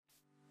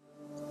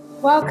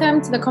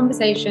Welcome to the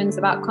Conversations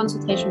About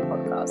Consultation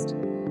podcast.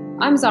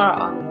 I'm Zara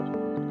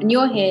Arnold, and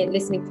you're here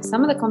listening to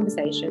some of the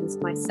conversations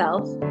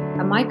myself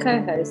and my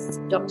co-hosts,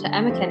 Dr.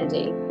 Emma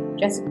Kennedy,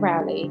 Jessica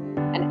Rowley,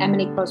 and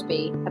Emily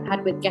Crosby, have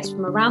had with guests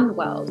from around the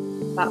world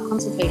about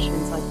consultation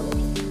and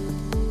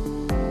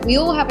psychology. We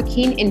all have a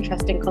keen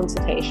interest in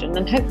consultation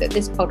and hope that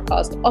this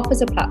podcast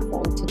offers a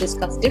platform to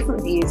discuss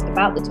different views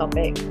about the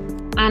topic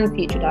and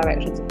future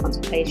directions of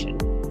consultation.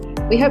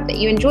 We hope that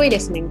you enjoy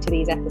listening to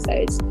these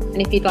episodes,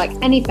 and if you'd like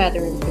any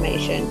further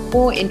information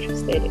or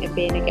interested in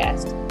being a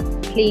guest,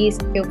 please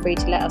feel free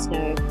to let us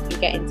know and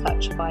get in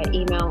touch via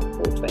email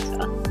or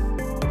Twitter.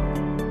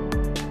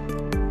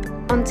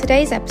 On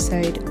today's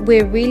episode,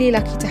 we're really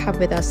lucky to have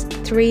with us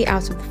 3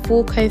 out of the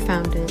 4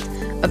 co-founders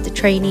of the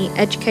Trainee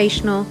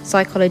Educational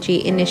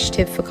Psychology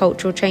Initiative for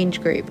Cultural Change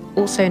Group,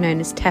 also known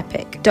as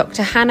TEPIC.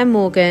 Dr. Hannah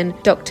Morgan,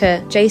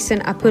 Dr.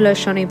 Jason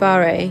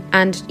Apolo-Shonibare,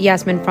 and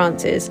Yasmin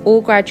Francis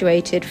all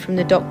graduated from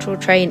the doctoral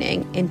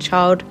training in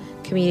Child,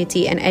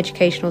 Community and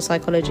Educational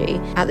Psychology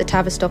at the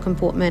Tavistock and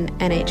Portman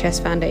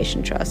NHS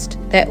Foundation Trust.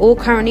 They're all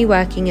currently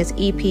working as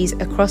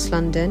EPs across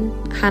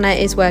London. Hannah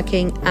is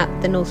working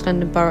at the North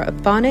London Borough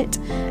of Barnet,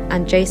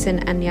 and Jason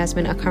and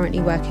Yasmin are currently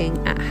working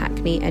at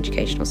Hackney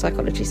Educational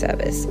Psychology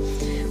Service.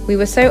 We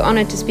were so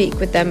honoured to speak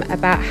with them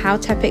about how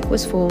TEPIC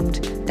was formed,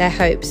 their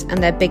hopes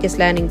and their biggest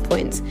learning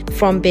points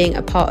from being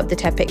a part of the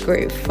TEPIC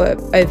group for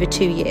over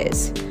 2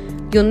 years.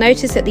 You'll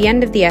notice at the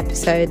end of the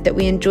episode that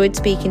we enjoyed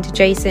speaking to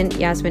Jason,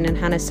 Yasmin and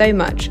Hannah so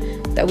much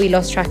that we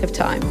lost track of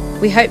time.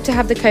 We hope to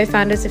have the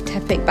co-founders of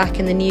TEPIC back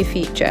in the near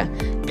future.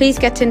 Please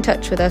get in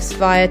touch with us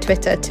via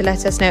Twitter to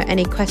let us know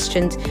any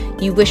questions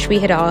you wish we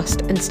had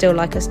asked and still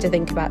like us to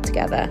think about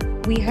together.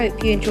 We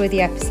hope you enjoy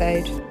the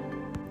episode.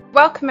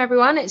 Welcome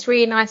everyone. It's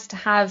really nice to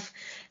have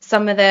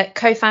some of the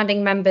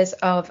co-founding members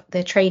of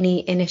the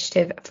Trainee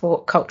Initiative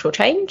for Cultural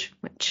Change,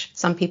 which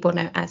some people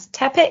know as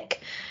TEPIC.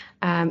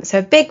 So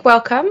a big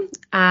welcome,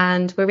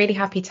 and we're really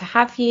happy to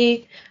have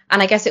you.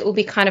 And I guess it will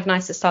be kind of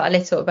nice to start a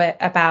little bit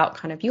about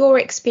kind of your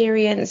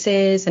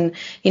experiences and,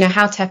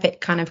 how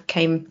TEPIC kind of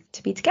came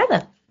to be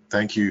together.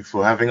 Thank you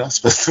for having us,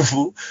 first of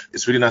all.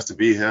 It's really nice to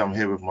be here. I'm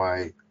here with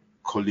my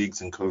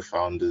colleagues and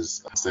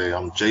co-founders.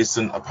 I'm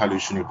Jason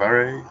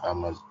Apolo-Shonibare.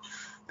 I'm an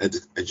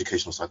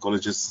educational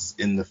psychologist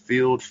in the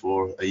field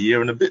for a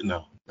year and a bit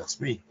now. That's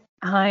me.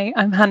 Hi,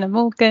 I'm Hannah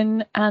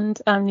Morgan, and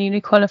I'm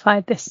newly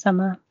qualified this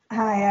summer.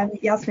 Hi, I'm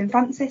Yasmin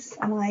Francis,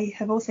 and I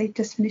have also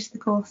just finished the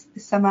course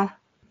this summer.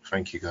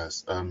 Thank you,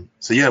 guys.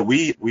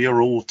 We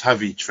are all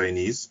TAVI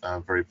trainees.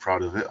 I'm very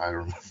proud of it. I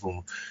remember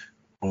from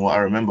what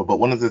I remember. But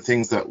one of the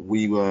things that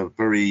we were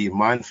very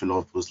mindful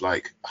of was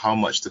like how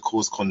much the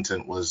course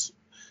content was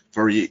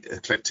very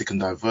eclectic and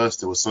diverse.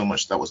 There was so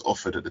much that was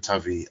offered at the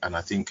TAVI, and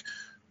I think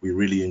we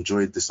really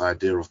enjoyed this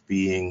idea of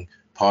being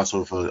part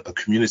of a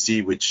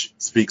community which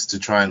speaks to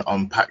try and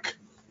unpack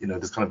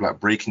this kind of like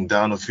breaking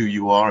down of who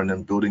you are and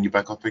then building you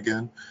back up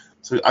again.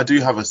 So I do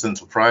have a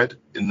sense of pride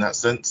in that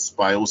sense,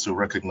 but I also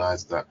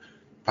recognize that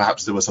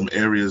perhaps there were some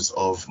areas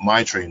of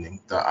my training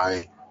that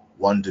I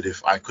wondered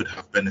if I could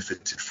have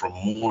benefited from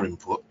more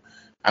input.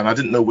 And I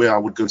didn't know where I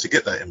would go to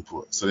get that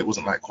input. So it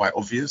wasn't like quite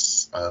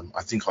obvious.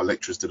 I think our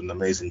lecturers did an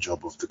amazing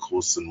job of the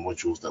course and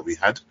modules that we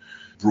had,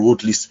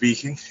 broadly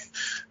speaking,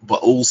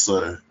 but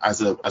also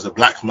as a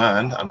black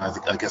man, and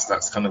I guess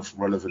that's kind of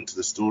relevant to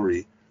the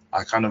story,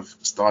 I kind of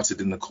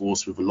started in the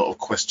course with a lot of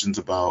questions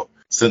about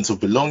sense of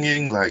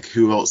belonging, like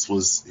who else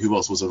was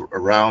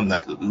around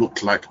that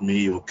looked like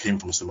me or came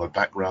from a similar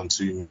background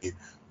to me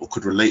or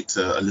could relate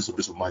to a little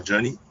bit of my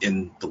journey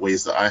in the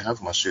ways that I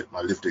have,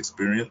 my lived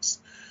experience.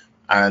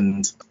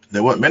 And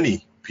there weren't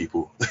many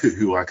people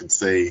who I could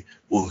say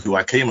or who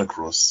I came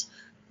across.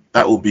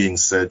 That all being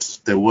said,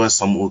 there were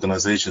some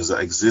organizations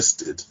that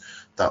existed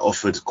that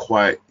offered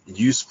quite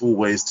useful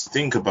ways to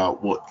think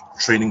about what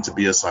training to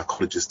be a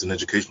psychologist, an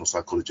educational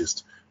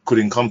psychologist, could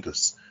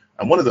encompass.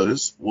 And one of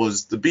those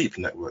was the BEEP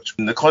network.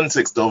 In the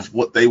context of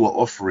what they were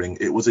offering,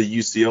 it was a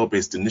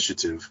UCL-based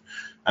initiative.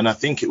 And I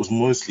think it was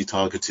mostly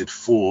targeted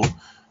for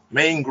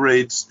main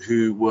grades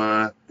who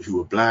were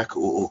black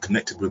or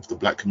connected with the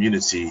black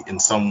community in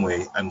some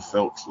way and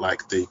felt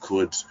like they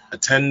could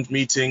attend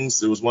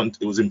meetings. It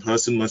was in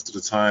person most of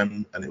the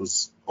time, and it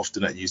was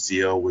often at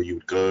UCL where you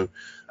would go,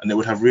 and they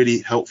would have really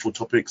helpful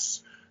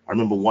topics. I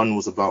remember one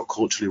was about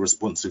culturally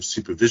responsive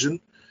supervision,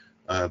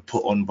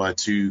 put on by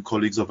 2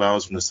 colleagues of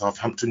ours from the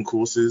Southampton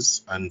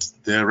courses, and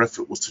their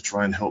effort was to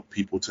try and help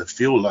people to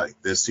feel like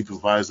their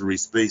supervisory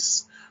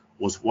space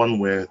was one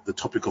where the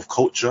topic of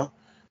culture,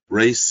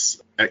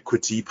 race,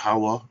 equity,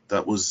 power,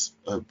 that was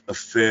a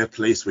fair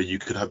place where you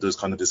could have those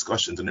kind of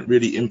discussions. And it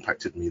really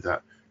impacted me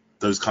that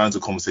those kinds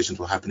of conversations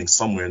were happening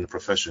somewhere in the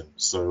profession.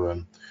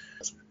 So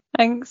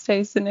Thanks,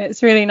 Jason.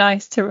 It's really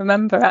nice to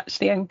remember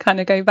actually and kind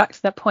of go back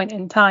to that point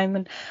in time.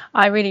 And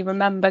I really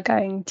remember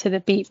going to the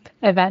BEEP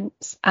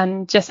events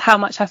and just how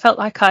much I felt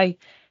like I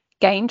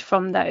gained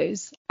from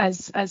those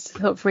as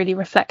sort of really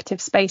reflective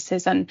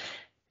spaces and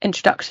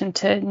introduction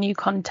to new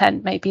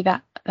content maybe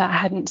that I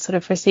hadn't sort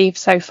of received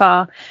so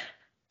far.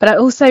 But I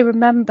also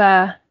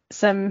remember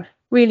some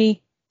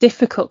really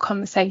difficult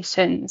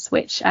conversations,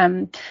 which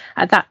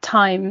at that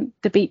time,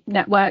 the BEAP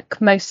network,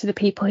 most of the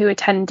people who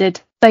attended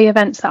the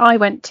events that I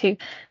went to,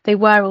 they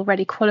were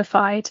already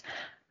qualified.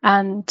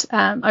 And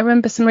I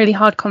remember some really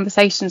hard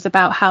conversations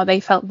about how they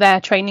felt their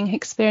training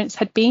experience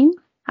had been.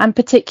 And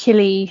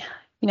particularly,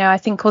 I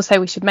think also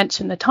we should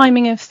mention the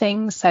timing of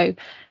things. So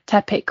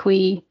TEPIC,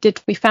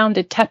 we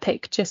founded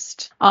TEPIC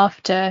just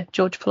after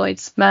George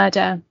Floyd's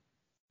murder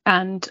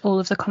and all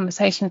of the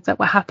conversations that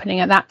were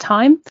happening at that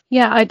time.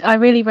 Yeah, I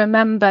really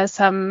remember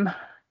some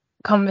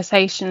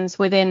conversations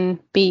within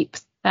BEAP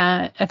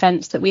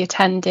events that we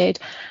attended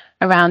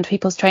around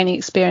people's training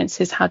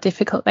experiences, how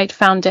difficult they'd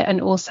found it,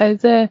 and also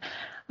the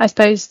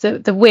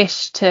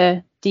wish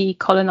to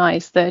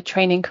decolonize the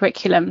training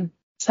curriculum.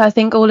 So I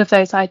think all of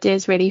those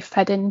ideas really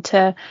fed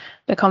into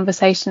the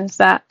conversations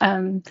that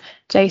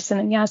Jason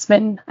and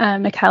Yasmin,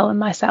 Mikkel and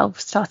myself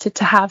started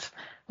to have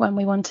when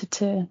we wanted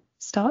to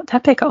start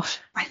TEPIC off.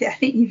 I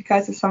think you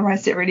guys have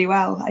summarised it really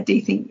well. I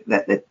do think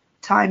that the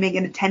timing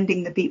and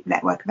attending the BEAP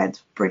network events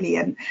was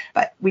brilliant,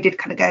 but we did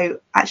kind of go,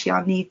 actually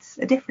our needs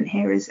are different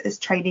here as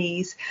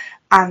trainees,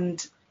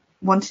 and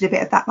wanted a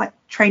bit of that like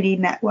trainee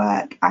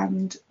network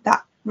and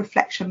that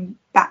reflection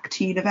back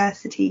to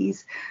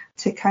universities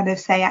to kind of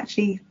say,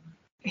 actually,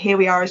 here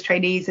we are as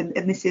trainees, and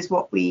this is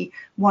what we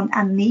want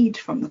and need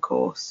from the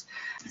course.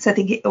 So I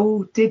think it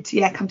all did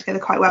come together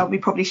quite well. We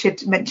probably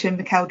should mention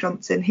Mikkel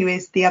Johnson, who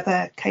is the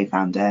other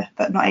co-founder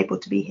but not able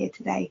to be here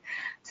today.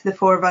 So the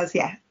four of us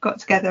got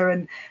together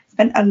and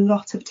spent a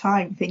lot of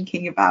time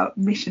thinking about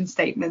mission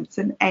statements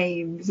and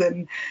aims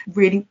and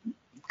really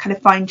kind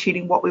of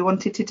fine-tuning what we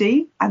wanted to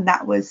do. And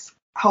that was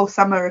whole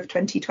summer of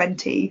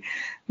 2020.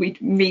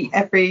 We'd meet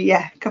every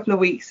couple of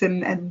weeks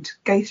and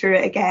go through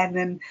it again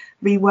and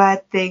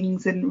reword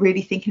things, and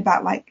really thinking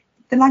about like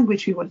the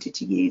language we wanted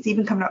to use,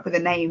 even coming up with a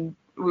name.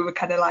 We were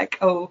kind of like,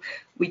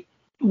 we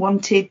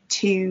wanted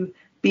to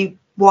be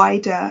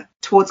wider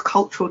towards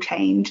cultural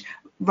change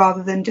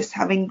rather than just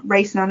having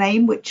race in our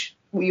name, which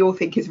we all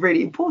think is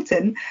really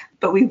important,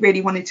 but we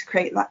really wanted to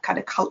create that kind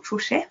of cultural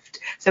shift.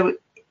 So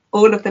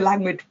all of the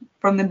language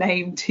from the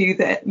name to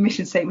the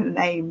mission statement and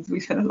aims, we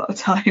spent a lot of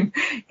time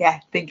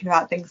thinking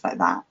about things like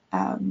that,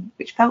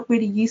 which felt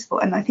really useful,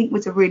 and I think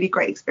was a really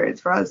great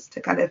experience for us to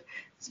kind of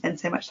spend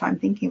so much time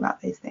thinking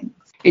about those things.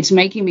 It's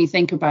making me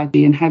think about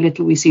and how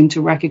little we seem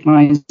to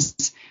recognise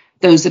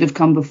those that have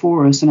come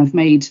before us and have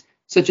made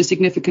such a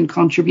significant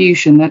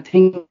contribution, that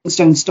things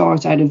don't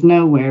start out of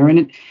nowhere.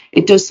 And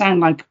it does sound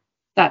like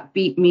that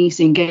BEAP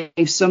meeting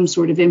gave some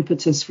sort of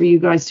impetus for you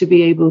guys to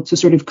be able to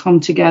sort of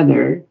come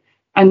together.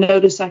 I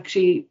noticed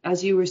actually,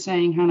 as you were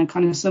saying, Hannah,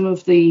 kind of some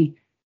of the,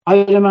 I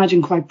would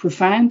imagine, quite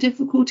profound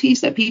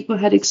difficulties that people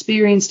had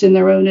experienced in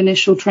their own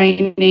initial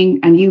training,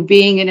 and you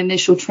being in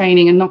initial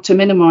training, and not to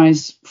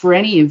minimise for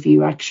any of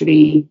you,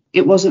 actually,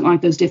 it wasn't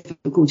like those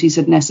difficulties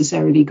had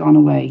necessarily gone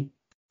away.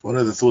 One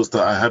of the thoughts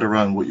that I had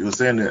around what you were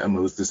saying there, Emma,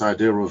 was this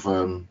idea of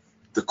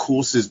the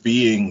courses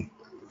being,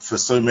 for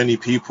so many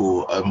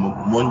people, a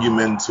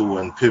monumental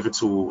and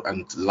pivotal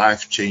and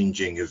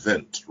life-changing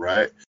event,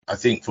 right? I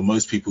think for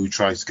most people who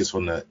try to get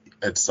on the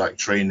EdPsych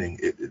training,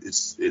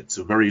 it's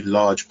a very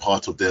large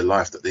part of their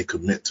life that they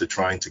commit to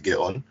trying to get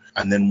on.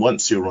 And then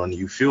once you're on,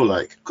 you feel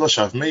like, gosh,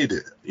 I've made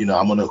it.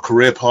 I'm on a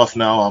career path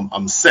now.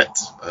 I'm set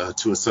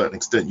to a certain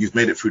extent. You've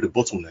made it through the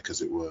bottleneck,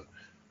 as it were,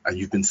 and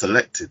you've been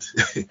selected.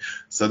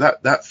 So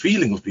that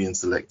feeling of being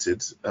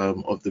selected,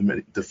 of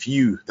the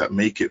few that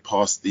make it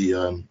past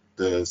the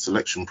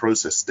selection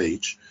process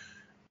stage,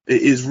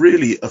 it is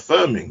really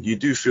affirming. You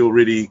do feel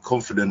really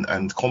confident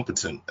and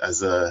competent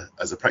as a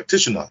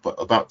practitioner, but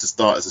about to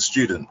start as a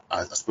student.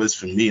 I suppose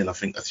for me, and I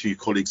think a few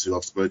colleagues who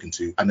I've spoken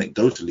to,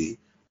 anecdotally,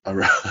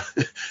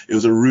 it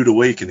was a rude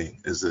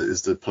awakening, is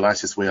the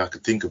politest way I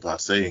could think about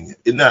saying it.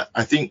 In that,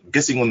 I think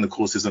getting on the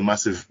course is a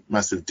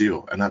massive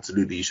deal, and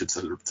absolutely you should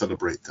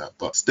celebrate that.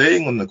 But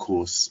staying on the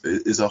course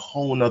is a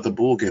whole nother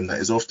ballgame that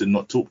is often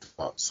not talked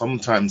about.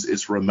 Sometimes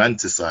it's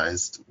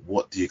romanticized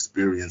what the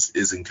experience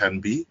is and can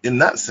be. In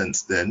that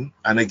sense, then,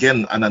 and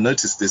I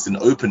noticed this in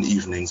open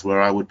evenings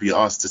where I would be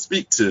asked to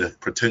speak to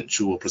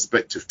potential or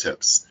prospective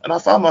TEPs, and I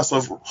found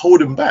myself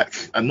holding back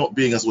and not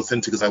being as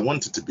authentic as I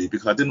wanted to be,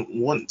 because I didn't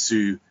want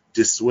to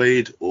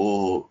dissuade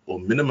or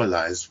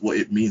minimalize what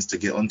it means to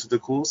get onto the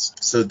course.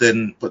 But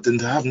then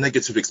to have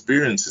negative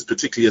experiences,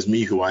 particularly as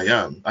me who I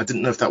am, I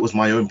didn't know if that was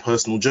my own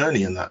personal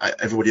journey, and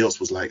that everybody else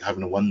was like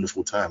having a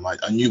wonderful time. I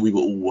knew we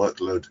were all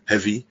workload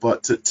heavy,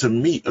 but to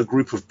meet a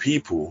group of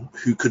people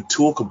who could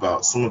talk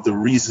about some of the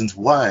reasons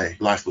why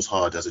life was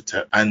hard as a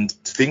TEP, and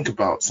think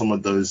about some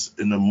of those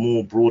in a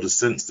more broader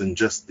sense than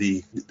just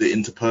the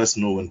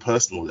interpersonal and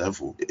personal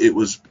level, it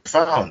was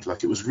profound.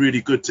 Like, it was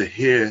really good to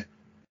hear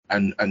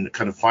and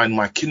kind of find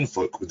my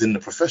kinfolk within the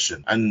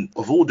profession, and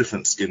of all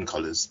different skin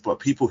colors, but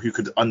people who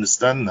could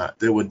understand that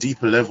there were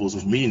deeper levels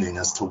of meaning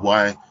as to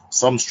why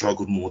some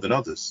struggled more than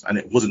others. And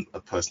it wasn't a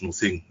personal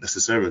thing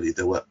necessarily.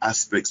 There were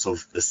aspects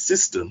of the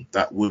system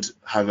that would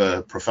have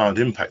a profound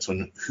impact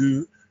on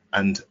who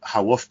and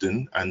how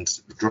often, and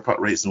dropout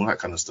rates and all that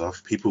kind of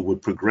stuff, people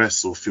would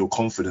progress or feel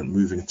confident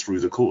moving through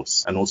the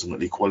course and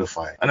ultimately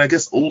qualify. And I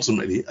guess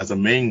ultimately, as a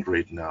main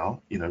grade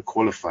now,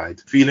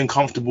 qualified, feeling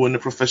comfortable in the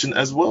profession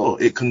as well.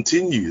 It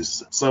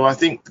continues. So I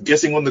think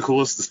getting on the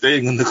course,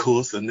 staying on the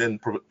course, and then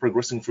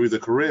progressing through the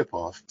career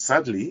path,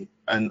 sadly,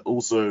 and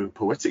also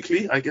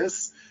poetically, I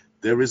guess,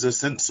 there is a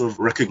sense of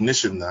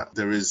recognition that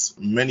there is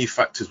many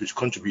factors which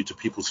contribute to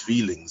people's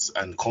feelings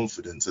and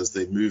confidence as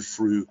they move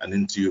through and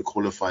into a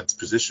qualified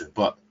position.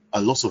 But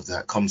a lot of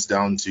that comes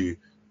down to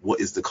what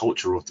is the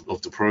culture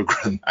of the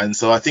program. And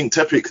so I think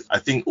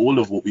all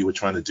of what we were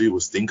trying to do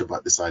was think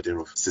about this idea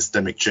of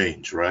systemic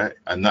change, right?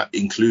 And that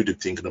included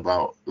thinking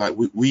about, like,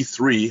 we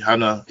three,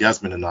 Hannah,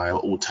 Yasmin and I, are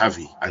all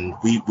TAVI, and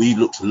we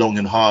looked long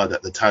and hard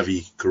at the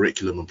TAVI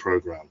curriculum and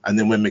program. And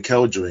then when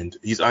Mikkel joined,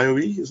 he's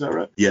IOE, is that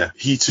right? Yeah,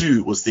 he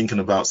too was thinking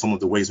about some of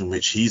the ways in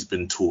which he's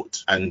been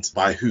taught, and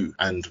by who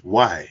and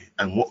why,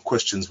 and what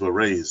questions were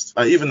raised.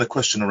 Like even the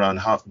question around,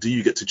 how do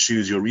you get to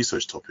choose your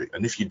research topic?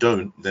 And if you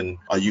don't, then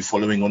are you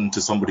following on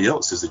to somebody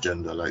else's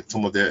agenda, like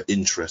some of their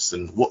interests,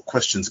 and what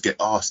questions get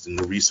asked in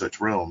the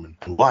research realm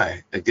and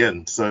why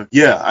again? So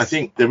yeah, I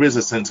think there is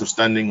a sense of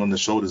standing on the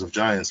shoulders of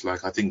giants.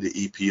 Like I think the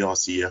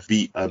EPRCF,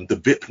 the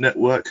BIP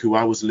network, who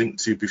I was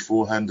linked to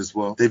beforehand as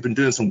well, they've been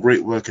doing some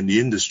great work in the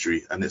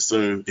industry, and it's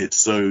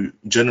so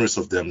generous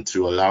of them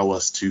to allow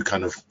us to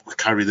kind of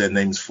carry their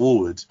names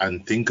forward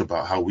and think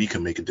about how we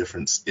can make a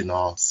difference in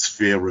our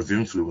sphere of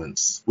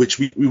influence, which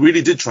we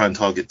really did try and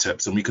target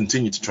TEPs, and we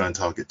continue to try and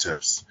target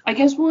TEPs. I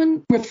guess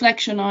one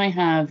reflection I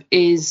have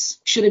is,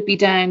 should it be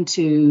down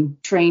to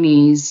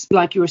trainees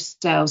like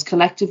yourselves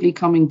collectively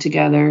coming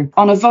together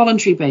on a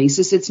voluntary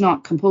basis, it's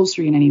not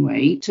compulsory in any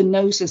way, to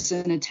notice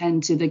and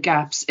attend to the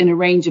gaps in a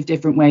range of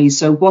different ways?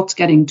 So what's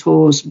getting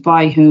taught,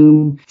 by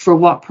whom, for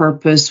what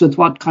purpose, with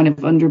what kind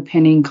of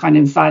underpinning kind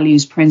of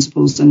values,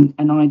 principles and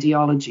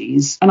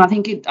ideologies. And I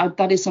think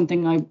that is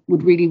something I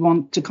would really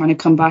want to kind of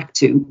come back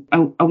to.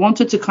 I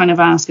wanted to kind of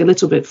ask a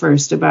little bit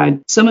first about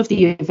some of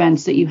the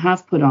events that you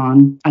have put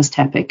on as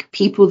TEPIC,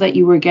 people that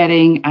you were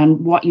getting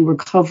and what you were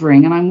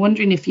covering. And I'm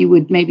wondering if you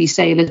would maybe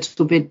say a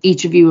little bit,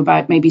 each of you,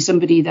 about maybe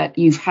somebody that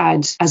you've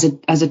had as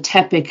a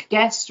TEPIC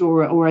guest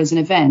or as an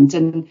event,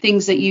 and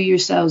things that you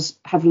yourselves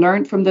have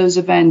learned from those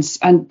events,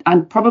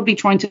 and probably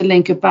trying to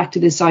link it back to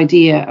this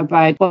idea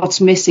about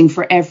what's missing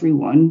for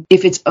everyone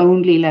if it's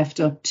only left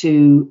up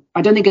to,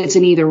 I don't think it's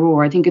an either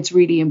or. I think it's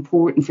really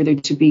important for there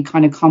to be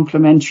kind of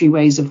complementary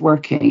ways of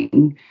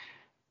working.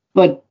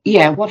 But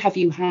yeah, what have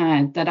you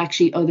had that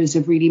actually others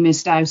have really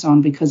missed out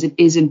on because it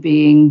isn't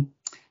being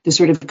the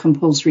sort of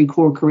compulsory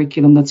core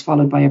curriculum that's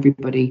followed by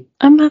everybody?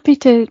 I'm happy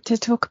to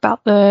talk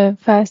about the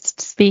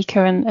first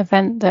speaker and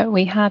event that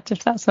we had,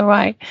 if that's all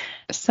right.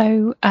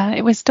 So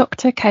it was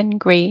Dr. Ken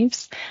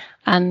Greaves,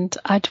 and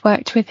I'd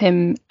worked with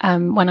him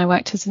when I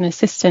worked as an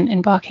assistant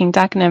in Barking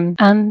Dagenham.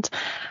 And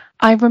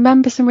I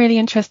remember some really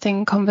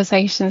interesting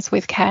conversations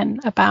with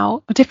Ken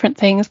about different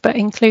things, but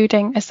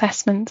including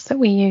assessments that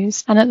we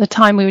used. And at the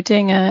time we were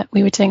doing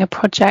a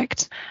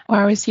project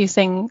where I was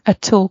using a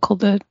tool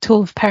called the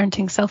Tool of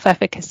Parenting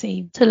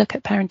Self-Efficacy to look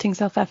at parenting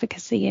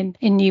self-efficacy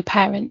in new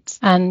parents.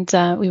 And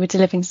we were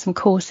delivering some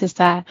courses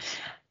there.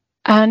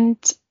 And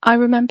I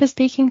remember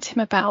speaking to him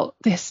about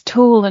this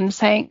tool and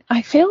saying,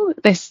 I feel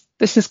this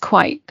is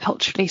quite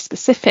culturally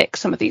specific,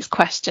 some of these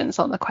questions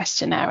on the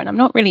questionnaire, and I'm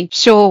not really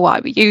sure why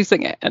we're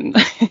using it. And,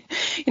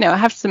 I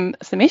have some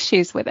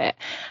issues with it.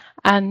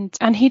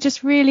 And he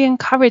just really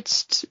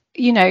encouraged,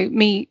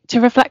 me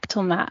to reflect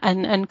on that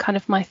and kind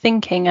of my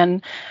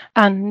thinking.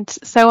 And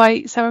so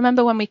I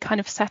remember when we kind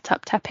of set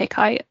up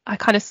TEPIC, I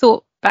kind of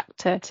thought back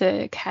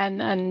to Ken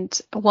and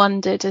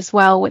wondered as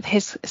well, with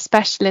his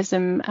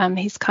specialism,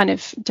 he's kind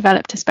of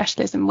developed a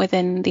specialism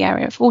within the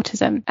area of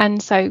autism.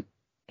 And so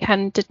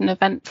Ken did an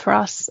event for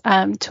us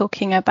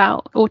talking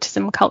about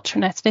autism, culture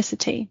and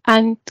ethnicity.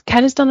 And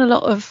Ken has done a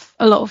lot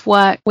of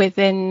work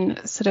within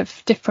sort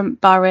of different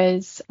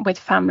boroughs with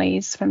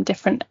families from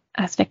different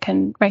ethnic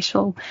and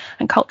racial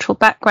and cultural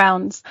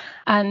backgrounds.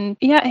 And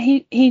yeah,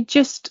 he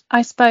just,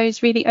 I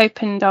suppose, really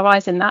opened our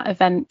eyes in that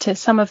event to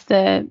some of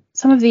the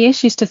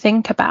issues to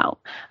think about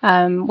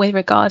with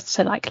regards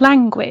to like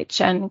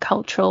language and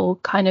cultural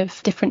kind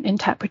of different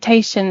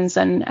interpretations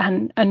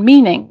and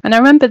meaning. And I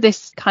remember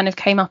this kind of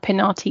came up in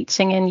our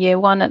teaching in year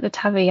one at the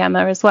TAVI,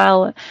 Emma, as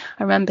well.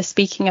 I remember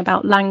speaking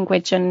about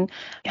language and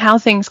how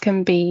things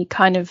can be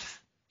kind of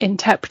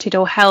interpreted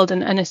or held,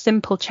 and a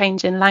simple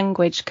change in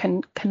language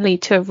can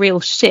lead to a real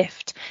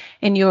shift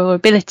in your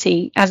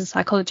ability as a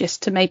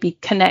psychologist to maybe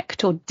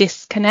connect or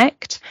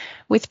disconnect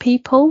with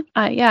people.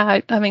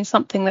 I mean,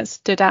 something that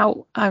stood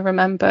out, I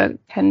remember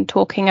Ken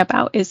talking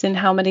about, is in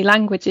how many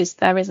languages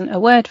there isn't a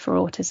word for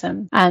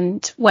autism.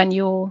 And when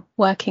you're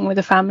working with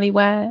a family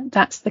where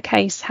that's the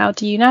case, how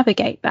do you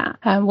navigate that?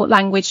 What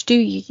language do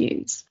you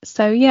use?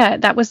 So yeah,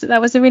 that was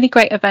a really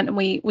great event, and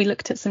we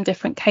looked at some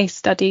different case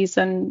studies,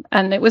 and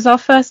it was our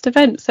first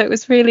event, so it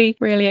was really,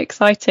 really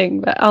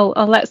exciting. But I'll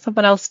let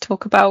someone else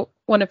talk about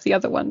one of the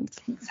other ones.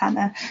 Thanks,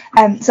 Hannah.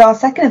 So our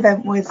second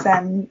event was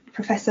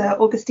Professor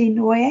Augustine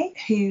Nwoye,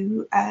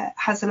 who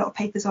has a lot of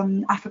papers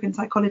on African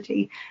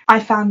psychology. I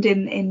found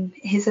in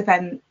his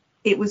event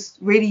it was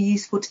really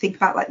useful to think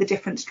about like the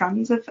different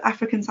strands of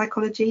African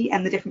psychology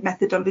and the different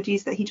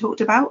methodologies that he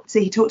talked about. So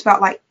he talked about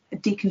like a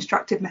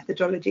deconstructive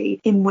methodology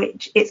in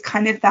which it's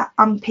kind of that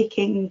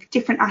unpicking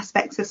different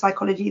aspects of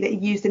psychology that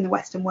are used in the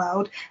Western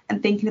world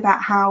and thinking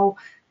about how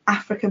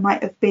Africa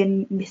might have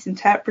been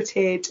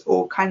misinterpreted,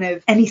 or kind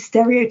of any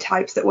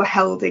stereotypes that were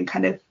held in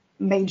kind of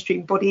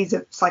mainstream bodies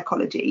of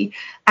psychology,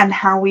 and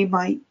how we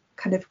might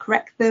kind of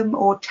correct them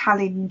or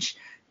challenge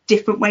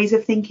different ways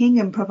of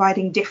thinking and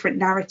providing different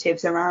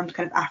narratives around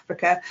kind of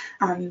Africa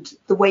and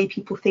the way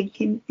people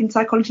think in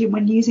psychology and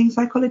when using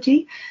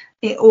psychology.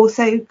 He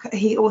also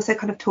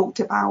kind of talked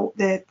about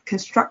the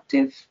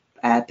constructive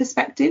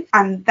perspective,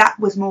 and that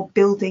was more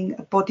building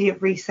a body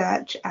of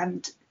research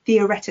and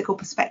theoretical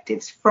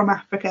perspectives from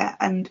Africa.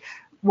 And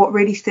what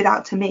really stood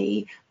out to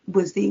me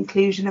was the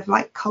inclusion of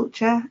like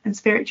culture and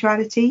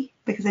spirituality,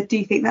 because I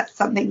do think that's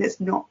something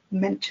that's not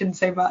mentioned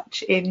so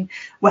much in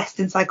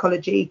Western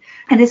psychology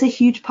and is a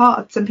huge part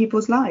of some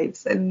people's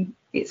lives, and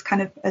it's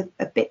kind of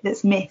a bit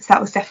that's missed.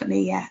 That was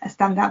definitely a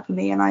standout for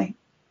me, and I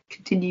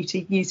continue to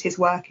use his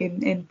work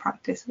in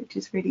practice, which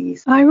is really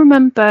useful. I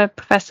remember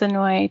Professor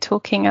Nwoye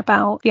talking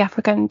about the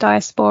African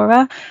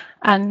diaspora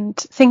and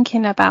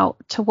thinking about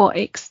to what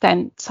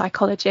extent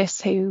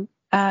psychologists who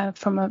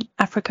from an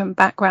African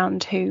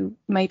background who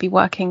may be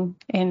working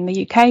in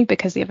the UK,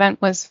 because the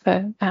event was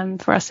for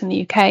us in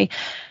the UK,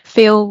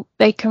 feel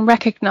they can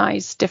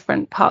recognise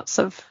different parts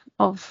of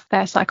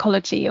their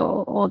psychology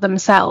or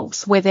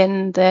themselves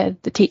within the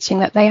teaching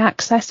that they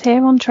access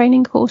here on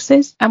training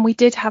courses. And we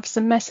did have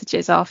some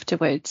messages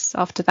afterwards,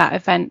 after that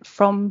event,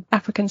 from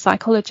African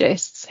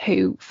psychologists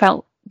who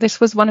felt this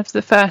was one of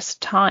the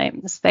first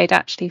times they'd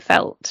actually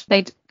felt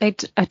they'd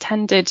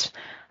attended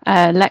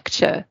a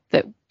lecture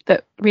that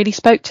really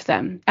spoke to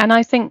them. And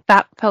I think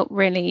that felt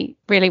really,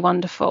 really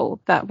wonderful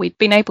that we'd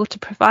been able to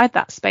provide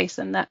that space,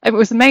 and that it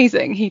was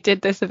amazing. He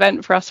did this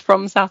event for us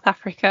from South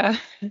Africa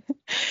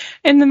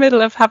in the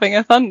middle of having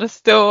a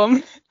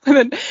thunderstorm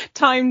with a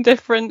time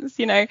difference,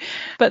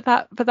 but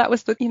that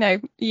was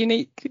the,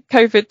 unique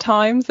COVID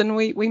times, and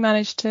we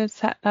managed to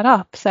set that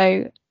up.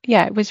 So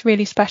yeah, it was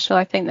really special.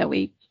 I think that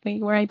we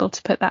were able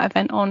to put that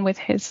event on with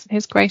his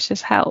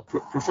gracious help.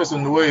 Professor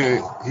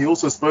Nwoye, he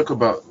also spoke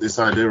about this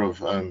idea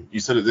of,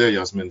 you said it there,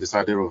 Yasmin, this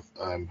idea of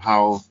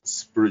how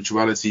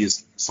spirituality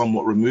is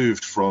somewhat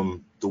removed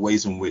from the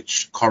ways in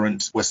which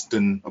current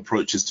Western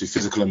approaches to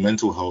physical and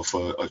mental health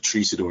are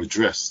treated or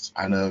addressed.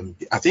 And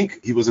I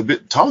think he was a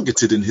bit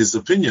targeted in his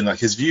opinion, like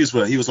his views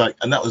were, he was like,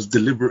 and that was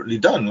deliberately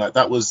done. Like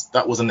that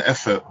was an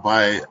effort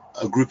by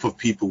a group of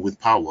people with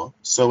power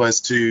so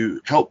as to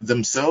help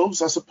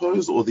themselves, I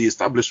suppose, or the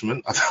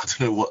establishment. I don't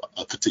know what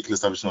a particular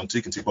establishment I'm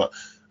speaking to, but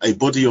a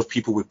body of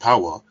people with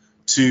power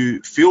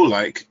to feel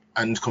like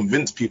and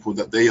convince people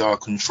that they are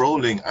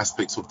controlling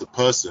aspects of the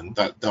person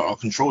that are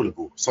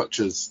controllable,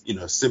 such as,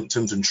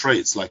 symptoms and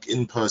traits like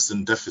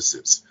in-person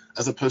deficits,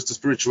 as opposed to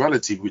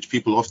spirituality, which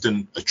people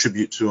often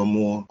attribute to a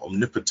more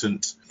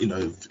omnipotent,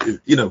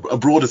 a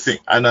broader thing.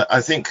 And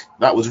I think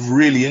that was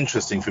really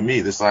interesting for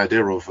me, this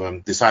idea of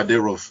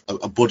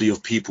a body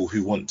of people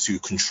who want to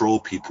control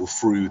people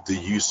through the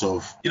use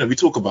of, we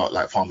talk about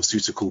like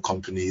pharmaceutical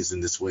companies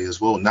in this way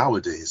as well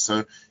nowadays.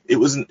 So it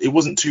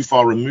wasn't too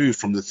far removed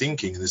from the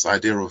thinking, this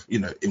idea of,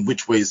 in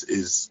which ways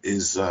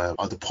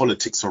are the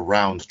politics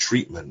around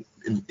treatment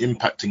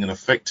impacting and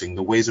affecting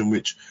the ways in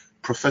which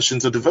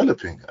professions are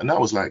developing. And that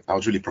was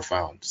really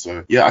profound.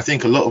 So yeah, I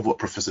think a lot of what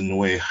Professor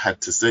Nwoye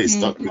had to say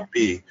stuck with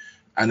me,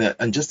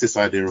 and just this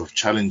idea of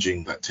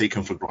challenging that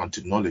taken for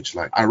granted knowledge.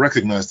 Like, I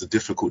recognize the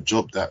difficult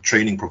job that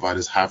training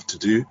providers have to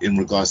do in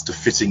regards to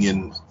fitting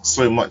in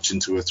so much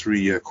into a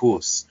 3-year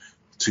course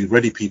to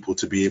ready people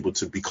to be able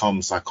to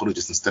become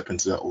psychologists and step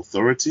into that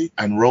authority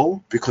and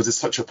role, because it's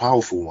such a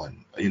powerful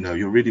one.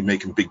 You're really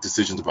making big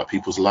decisions about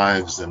people's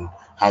lives and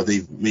how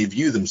they may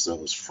view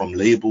themselves, from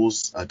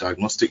labels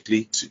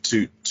diagnostically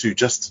to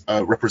just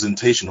a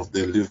representation of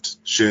their lived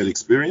shared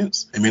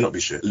experience. It may not be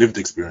shared, lived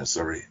experience,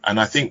 sorry. And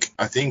I think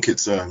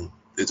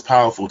it's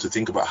powerful to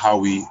think about how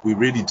we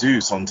really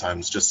do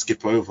sometimes just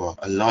skip over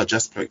a large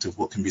aspect of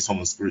what can be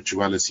someone's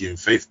spirituality and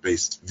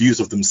faith-based views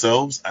of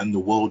themselves and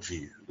the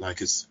worldview.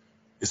 Like, it's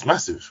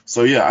massive.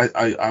 So yeah,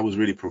 I was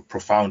really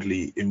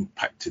profoundly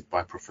impacted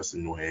by Professor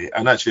Nwoye.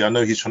 And actually, I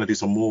know he's trying to do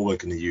some more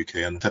work in the UK,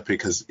 and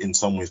TEPIC has in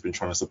some ways been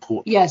trying to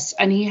support. Yes,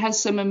 and he has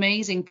some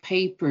amazing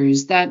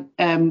papers that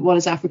what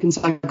is African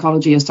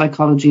psychology, a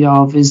psychology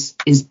of, is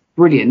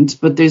brilliant,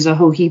 but there's a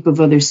whole heap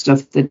of other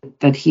stuff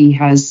that he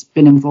has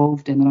been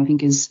involved in that I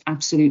think is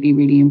absolutely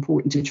really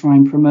important to try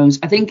and promote.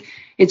 I think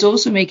it's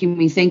also making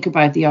me think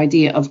about the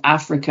idea of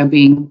Africa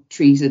being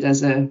treated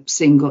as a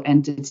single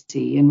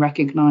entity and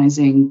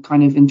recognizing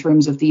kind of in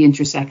terms of the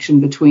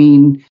intersection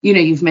between, you know,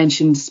 you've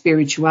mentioned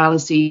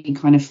spirituality,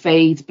 kind of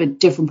faith, but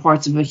different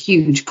parts of a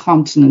huge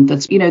continent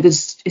that's, you know,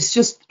 it's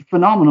just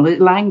phenomenal.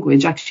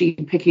 Language, actually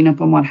picking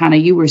up on what Hannah,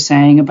 you were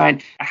saying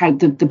about how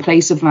the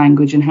place of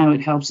language and how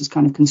it helps us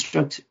kind of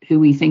construct who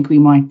we think we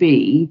might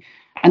be.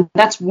 And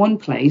that's one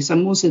place.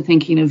 I'm also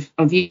thinking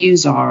of you,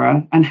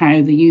 Zara, and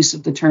how the use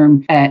of the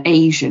term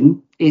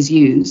Asian is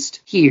used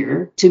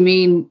here to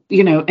mean,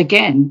 you know,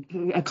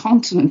 again, a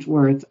continent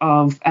worth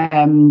of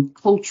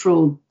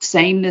cultural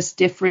sameness,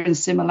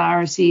 difference,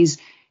 similarities,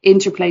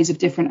 interplays of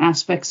different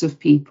aspects of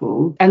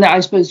people. And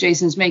I suppose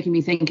Jason is making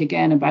me think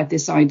again about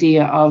this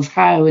idea of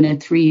how in a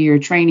 3-year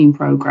training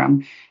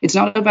program, it's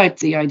not about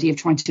the idea of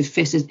trying to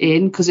fit it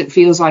in, because it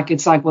feels like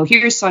it's like, well,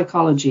 here's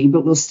psychology,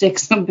 but we'll stick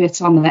some bits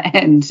on the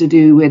end to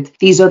do with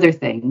these other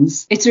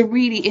things. It's a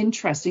really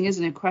interesting,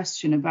 isn't it,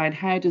 question about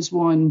how does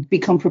one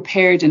become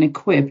prepared and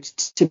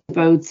equipped to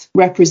both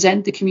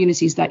represent the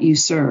communities that you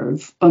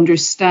serve,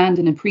 understand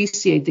and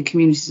appreciate the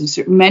communities,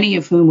 many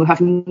of whom will have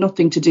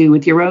nothing to do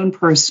with your own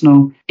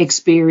personal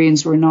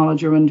experience or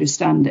knowledge or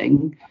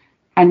understanding,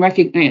 and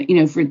recognize, you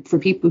know, for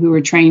people who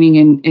are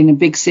training in a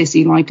big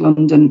city like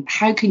London,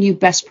 how can you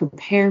best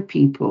prepare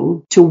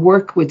people to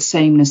work with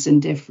sameness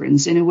and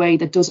difference in a way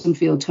that doesn't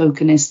feel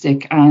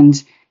tokenistic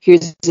and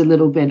here's a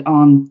little bit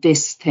on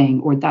this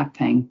thing or that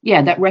thing.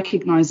 Yeah, that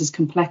recognizes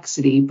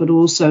complexity, but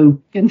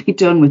also can be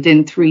done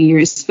within 3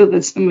 years so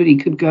that somebody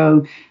could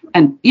go.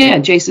 And yeah,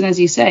 Jason,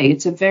 as you say,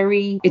 it's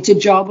a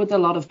job with a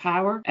lot of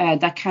power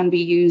that can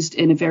be used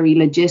in a very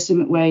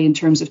legitimate way in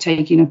terms of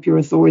taking up your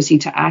authority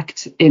to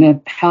act in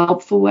a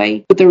helpful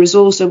way. But there is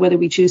also, whether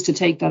we choose to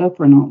take that up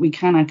or not, we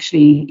can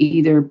actually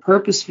either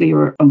purposefully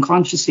or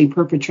unconsciously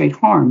perpetrate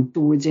harm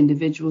towards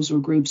individuals or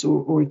groups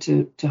or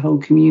to whole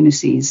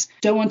communities.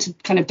 Don't want to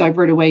kind of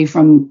divert away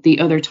from the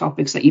other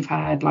topics that you've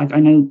had. Like I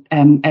know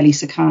Ellie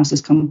Sakas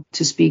has come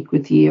to speak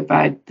with you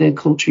about the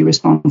culturally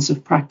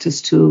responsive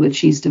practice tool that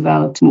she's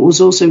developed. I was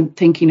also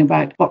thinking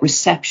about what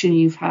reception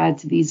you've had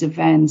to these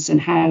events and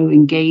how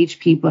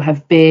engaged people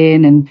have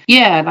been, and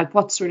yeah, like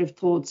what sort of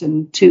thoughts,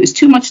 and it's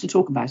too much to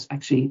talk about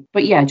actually,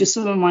 but yeah, just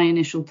some of my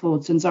initial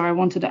thoughts. And Zara, I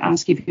wanted to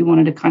ask if you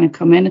wanted to kind of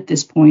come in at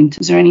this point.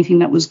 Is there anything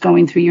that was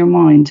going through your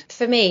mind?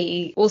 For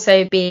me,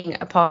 also being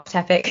a part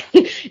of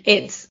TEPIC,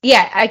 it's,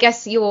 yeah, I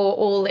guess you're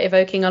all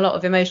evoking a lot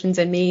of emotions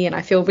in me, and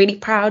I feel really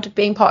proud of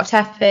being part of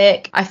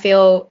TEPIC. I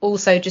feel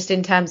also just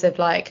in terms of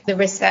like the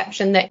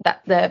reception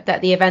that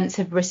the events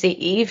have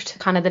received,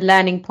 kind of the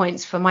learning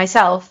points for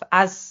myself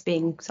as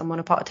being someone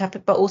a part of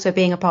TEPIC, but also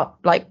being a part,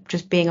 like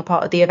just being a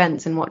part of the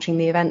events and watching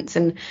the events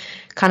and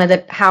kind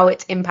of how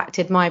it's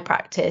impacted my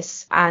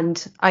practice.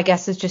 And I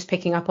guess it's just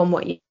picking up on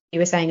what you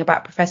were saying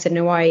about Professor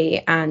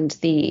Nwai and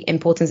the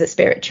importance of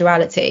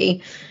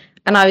spirituality.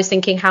 And I was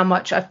thinking how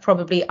much I've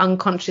probably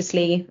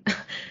unconsciously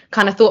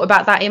kind of thought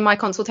about that in my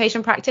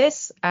consultation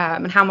practice,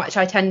 and how much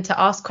I tend to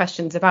ask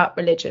questions about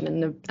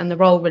religion and the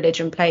role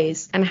religion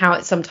plays, and how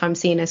it's sometimes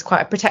seen as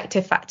quite a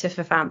protective factor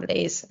for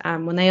families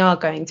when they are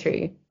going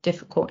through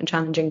difficult and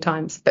challenging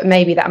times. But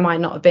maybe that might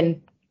not have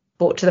been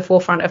brought to the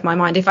forefront of my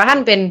mind if I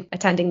hadn't been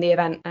attending the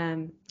event.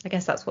 I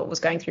guess that's what was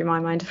going through my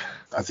mind.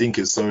 I think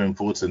it's so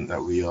important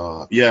that we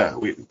are,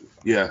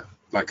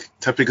 like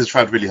TEPIC has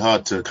tried really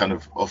hard to kind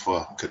of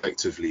offer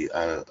collectively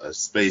a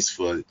space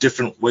for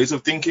different ways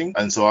of thinking.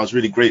 And so I was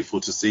really grateful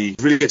to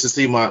get to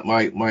see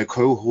my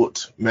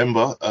cohort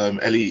member,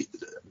 Ellie,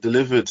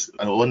 delivered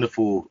a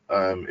wonderful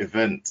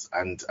event,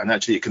 and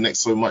actually it connects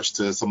so much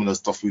to some of the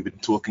stuff we've been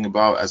talking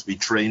about as we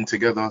train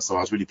together. So I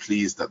was really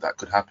pleased that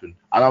could happen.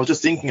 And I was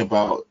just thinking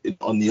about it,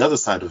 on the other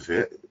side of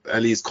it,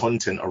 Ellie's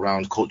content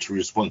around cultural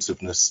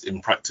responsiveness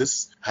in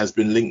practice has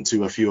been linked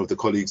to a few of the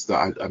colleagues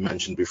that I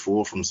mentioned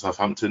before from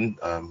Southampton,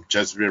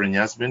 Jasvir and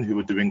Yasmin, who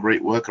were doing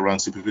great work around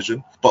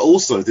supervision. But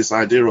also this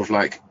idea of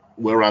like,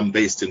 where I'm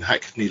based in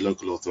Hackney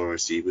Local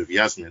Authority with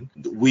Yasmin,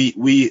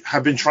 we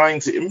have been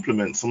trying to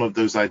implement some of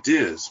those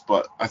ideas.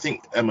 But I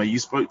think, Emma, you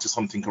spoke to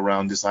something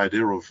around this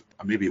idea of,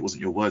 maybe it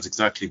wasn't your words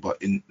exactly,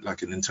 but in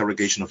like an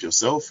interrogation of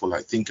yourself, or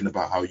like thinking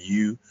about how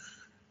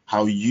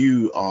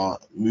you are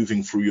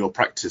moving through your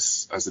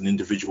practice as an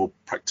individual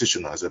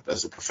practitioner,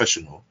 as a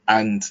professional,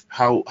 and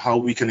how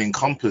we can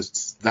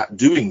encompass that,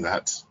 doing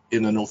that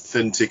in an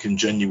authentic and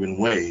genuine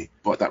way.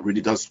 But that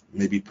really does,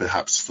 maybe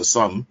perhaps for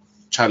some,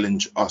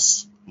 challenge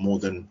us more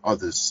than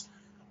others.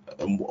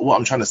 What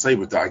I'm trying to say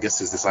with that, I guess,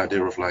 is this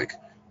idea of like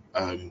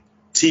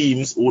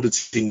teams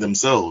auditing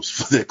themselves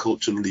for their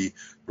culturally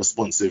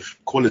responsive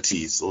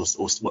qualities, or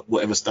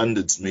whatever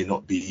standards may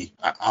not be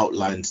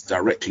outlined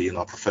directly in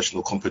our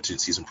professional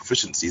competencies and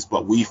proficiencies,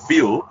 but we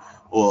feel,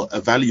 or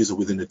values are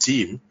within a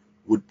team,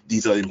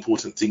 these are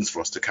important things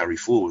for us to carry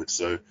forward.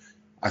 So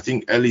I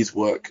think Ellie's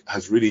work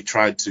has really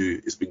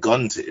it's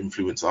begun to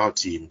influence our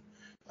team.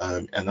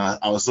 And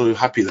I was so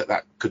happy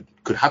that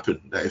could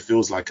happen, that it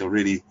feels like a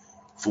really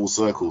full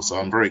circle. So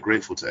I'm very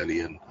grateful to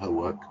Ellie and her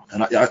work.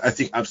 And I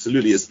think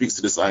absolutely it speaks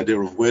to this idea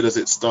of where does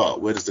it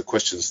start? Where does the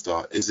question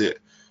start? Is it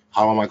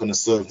how am I going to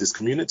serve this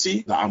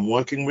community that I'm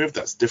working with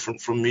that's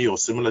different from me or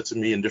similar to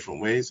me in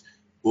different ways?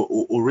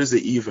 Or is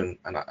it even,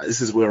 and this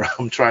is where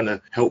I'm trying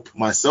to help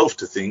myself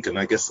to think, and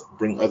I guess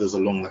bring others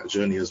along that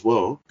journey as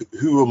well.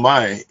 Who am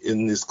I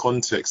in this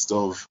context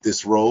of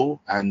this role?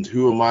 And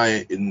who am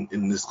I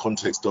in this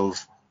context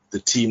of the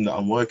team that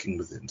I'm working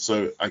within?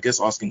 So I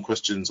guess asking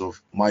questions of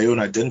my own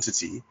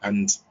identity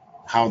and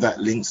how that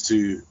links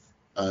to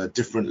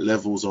different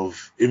levels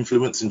of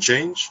influence and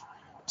change.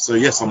 So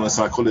yes, I'm a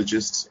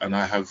psychologist and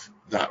I have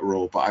that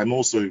role, but I'm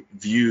also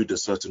viewed a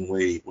certain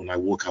way when I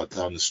walk out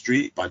down the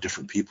street by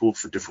different people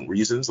for different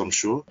reasons, I'm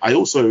sure. I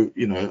also,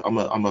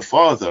 I'm a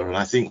father, and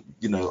I think,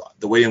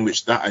 the way in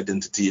which that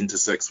identity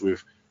intersects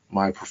with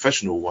my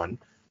professional one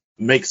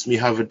makes me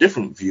have a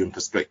different view and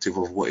perspective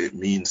of what it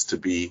means to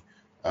be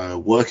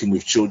working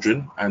with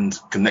children and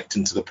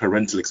connecting to the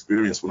parental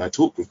experience when I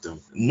talk with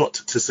them. Not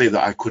to say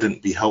that I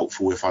couldn't be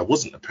helpful if I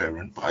wasn't a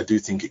parent, but I do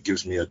think it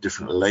gives me a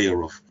different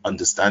layer of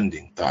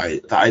understanding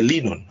that I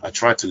lean on. I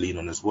try to lean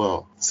on as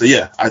well. So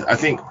yeah, I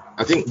think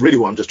really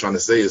what I'm just trying to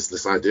say is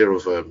this idea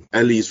of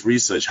Ellie's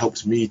research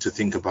helped me to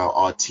think about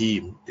our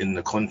team in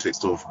the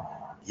context of,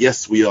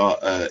 yes, we are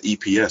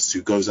EPS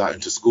who goes out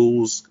into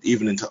schools,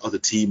 even into other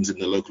teams in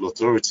the local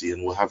authority,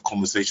 and we'll have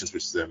conversations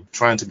with them,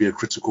 trying to be a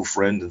critical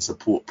friend and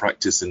support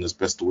practice in as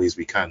best ways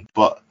we can.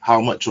 But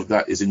how much of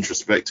that is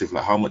introspective?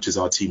 Like, how much is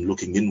our team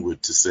looking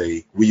inward to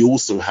say, we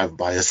also have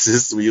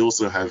biases, we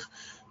also have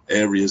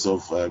areas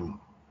of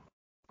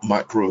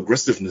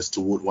microaggressiveness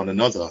toward one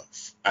another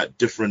at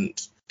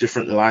different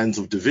lines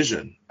of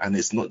division. And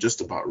it's not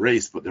just about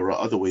race, but there are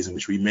other ways in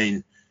which we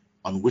may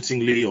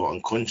unwittingly or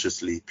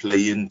unconsciously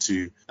play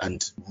into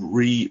and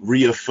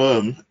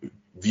reaffirm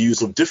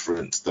views of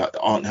difference that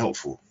aren't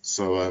helpful.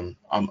 So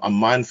I'm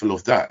mindful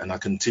of that, and I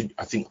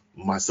think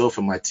myself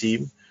and my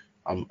team,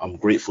 I'm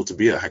grateful to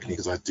be at Hackney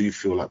because I do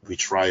feel like we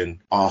try and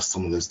ask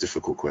some of those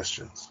difficult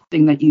questions.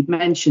 Thing that you'd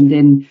mentioned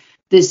in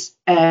this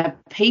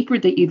paper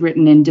that you'd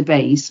written in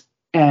Debate,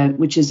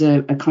 which is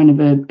a kind of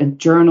a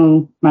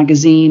journal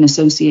magazine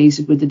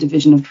associated with the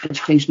Division of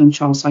Education and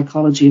Child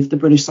Psychology of the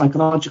British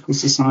Psychological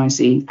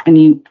Society. And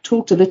you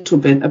talked a little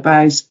bit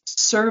about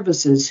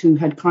services who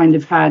had kind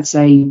of had,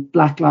 say,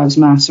 Black Lives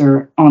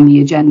Matter on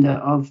the agenda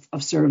of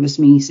service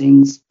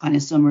meetings kind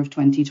of summer of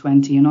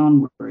 2020 and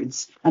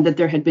onwards, and that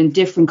there had been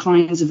different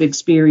kinds of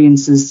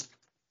experiences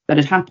that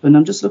had happened.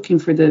 I'm just looking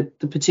for the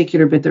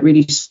particular bit that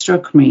really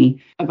struck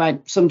me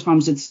about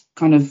sometimes it's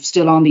kind of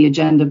still on the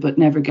agenda but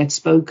never gets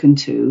spoken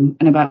to,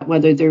 and about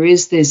whether there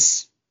is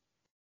this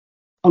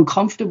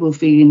uncomfortable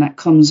feeling that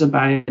comes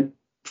about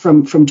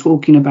from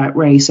talking about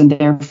race, and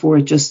therefore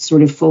it just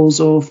sort of falls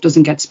off,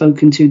 doesn't get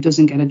spoken to,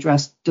 doesn't get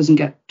addressed, doesn't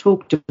get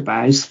talked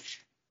about.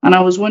 And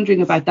I was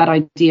wondering about that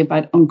idea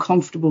about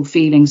uncomfortable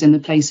feelings in the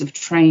place of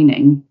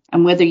training,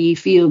 and whether you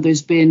feel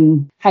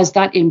has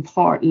that in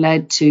part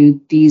led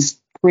to these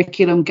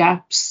curriculum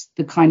gaps,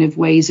 the kind of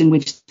ways in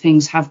which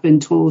things have been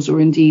taught or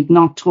indeed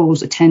not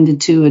taught, attended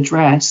to,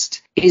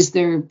 addressed. Is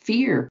there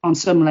fear on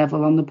some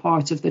level on the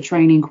part of the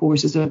training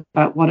courses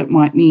about what it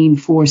might mean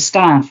for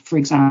staff, for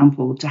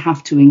example, to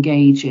have to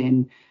engage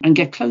in and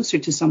get closer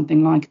to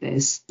something like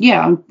this?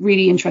 Yeah, I'm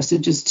really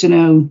interested just to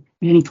know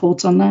any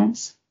thoughts on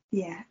that.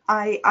 Yeah,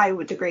 I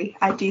would agree.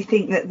 I do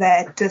think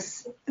that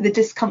the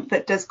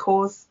discomfort does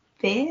cause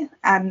fear,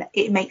 and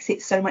it makes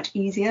it so much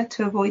easier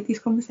to avoid these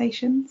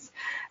conversations.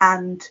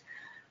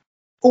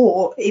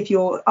 Or if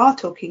you are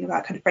talking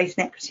about kind of race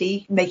and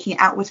equity, making it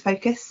outward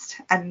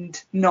focused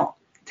and not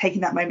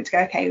taking that moment to go,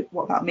 okay,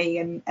 what about me,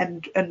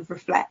 and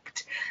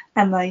reflect.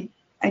 And I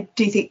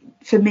do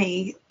think for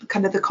me,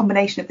 kind of the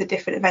combination of the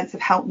different events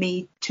have helped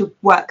me to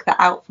work that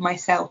out for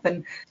myself,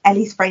 and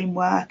Ellie's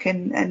framework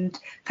and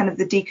kind of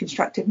the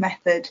deconstructive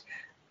method.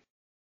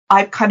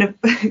 I've kind of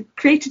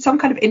created some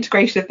kind of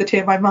integration of the two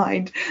in my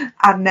mind.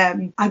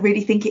 And I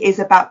really think it is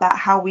about that,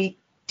 how we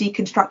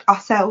deconstruct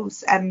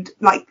ourselves and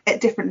like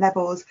at different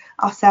levels,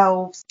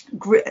 ourselves,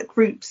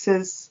 groups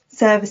as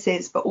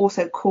services, but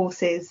also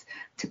courses,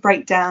 to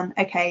break down,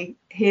 okay,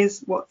 here's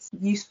what's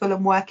useful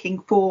and working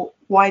for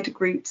wider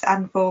groups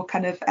and for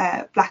kind of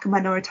Black and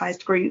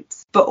minoritized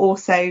groups, but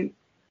also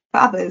for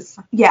others.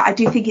 Yeah, I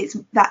do think it's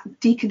that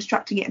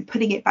deconstructing it and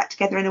putting it back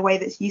together in a way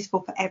that's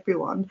useful for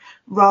everyone,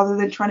 rather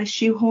than trying to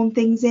shoehorn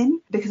things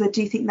in, because I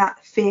do think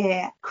that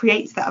fear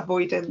creates that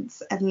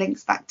avoidance and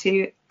links back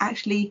to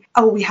actually,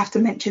 we have to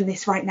mention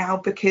this right now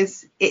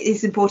because it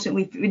is important.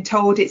 We've been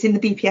told it's in the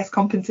BPS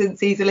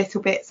competencies a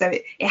little bit, so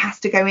it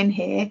has to go in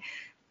here.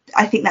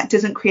 I think that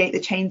doesn't create the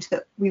change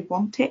that we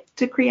want it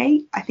to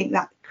create. I think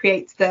that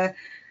creates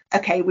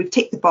okay, we've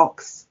ticked the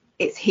box,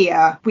 it's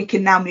here, we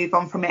can now move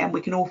on from it, and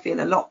we can all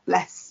feel a lot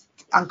less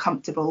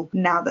uncomfortable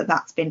now that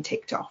that's been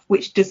ticked off,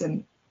 which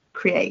doesn't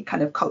create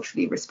kind of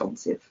culturally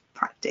responsive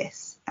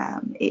practice.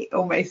 It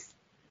almost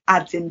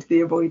adds into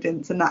the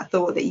avoidance and that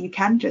thought that you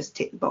can just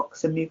tick the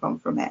box and move on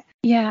from it.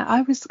 Yeah,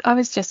 I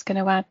was just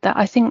going to add that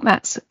I think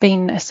that's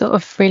been a sort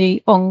of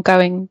really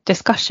ongoing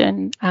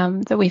discussion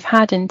that we've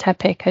had in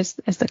TEPIC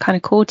as the kind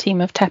of core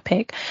team of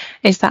TEPIC,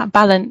 is that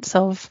balance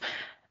of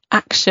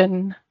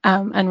action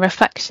and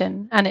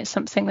reflection. And it's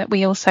something that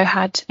we also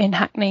had in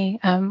Hackney,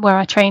 where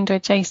I trained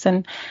with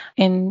Jason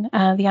in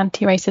the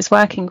anti-racist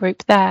working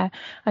group there.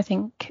 I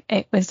think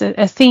it was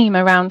a theme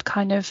around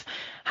kind of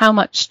how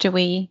much do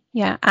we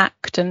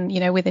act and,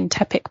 within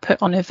TEPIC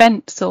put on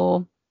events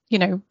or,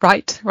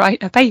 write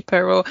a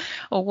paper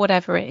or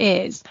whatever it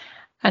is,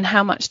 and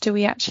how much do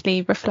we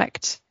actually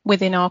reflect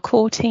within our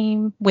core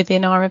team,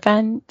 within our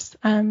events.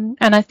 And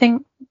I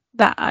think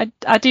that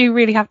I do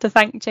really have to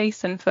thank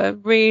Jason for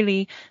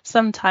really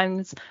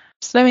sometimes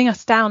slowing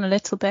us down a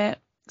little bit,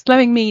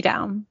 slowing me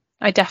down.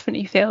 I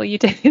definitely feel you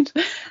did.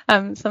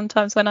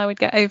 Sometimes when I would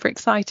get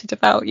overexcited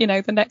about,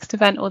 the next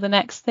event or the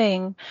next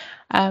thing.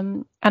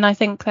 And I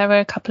think there were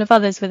a couple of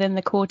others within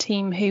the core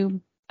team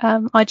who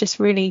I just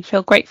really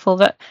feel grateful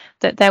that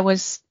there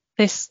was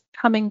this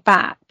coming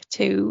back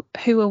to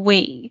who are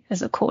we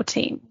as a core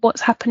team?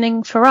 What's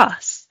happening for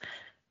us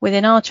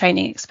within our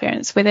training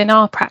experience, within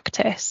our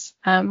practice,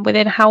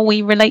 within how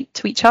we relate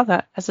to each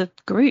other as a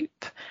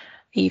group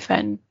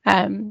even.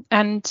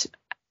 And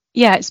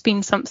it's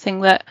been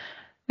something that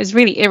is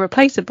really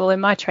irreplaceable in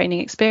my training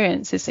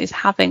experience is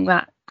having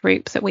that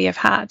group that we have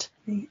had.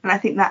 And I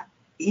think that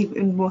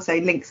even more so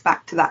links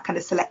back to that kind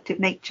of selective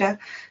nature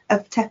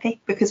of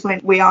TEPIC, because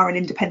when we are an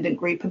independent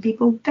group and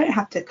people don't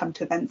have to come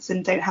to events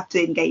and don't have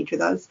to engage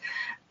with us.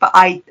 But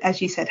as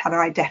you said, Hannah,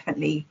 I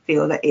definitely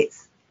feel that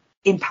it's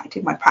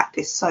impacted my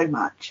practice so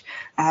much,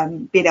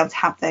 being able to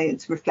have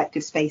those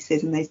reflective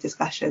spaces and those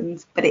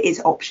discussions. But it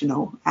is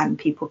optional and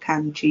people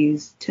can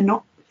choose to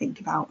not think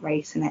about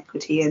race and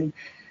equity and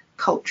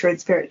culture and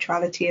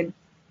spirituality and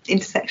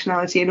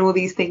intersectionality and all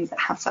these things that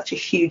have such a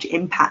huge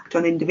impact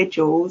on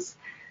individuals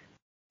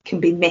can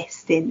be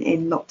missed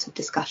in lots of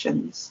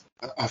discussions.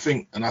 I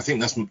think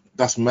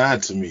that's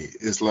mad to me.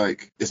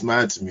 It's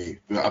mad to me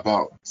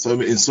about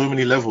in so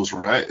many levels,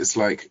 right? It's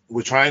like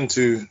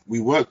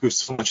we work with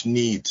so much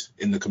need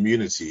in the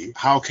community.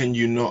 How can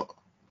you not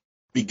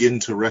begin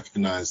to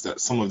recognize that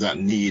some of that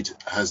need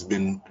has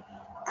been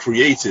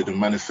created and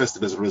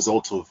manifested as a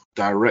result of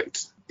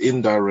direct,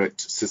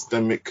 indirect,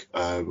 systemic,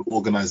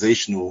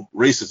 organizational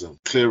racism,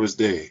 clear as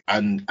day,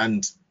 and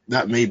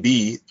that may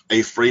be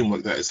a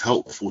framework that is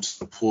helpful to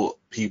support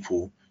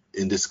people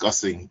in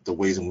discussing the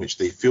ways in which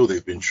they feel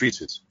they've been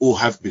treated or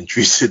have been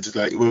treated,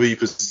 like whether you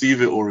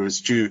perceive it or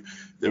it's true.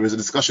 There is a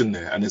discussion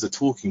there and there's a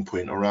talking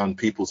point around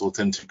people's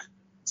authentic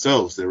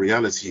selves, their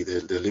reality,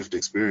 their lived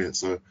experience.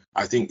 So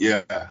I think,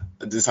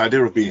 this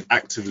idea of being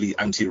actively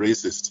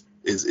anti-racist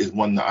is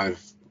one that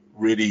I've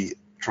really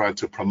tried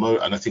to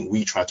promote, and I think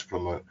we try to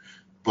promote,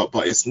 but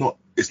it's not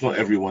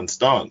everyone's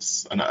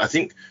stance. And I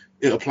think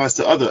it applies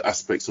to other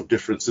aspects of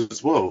difference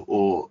as well,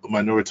 or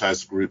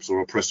minoritized groups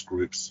or oppressed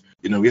groups.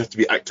 We have to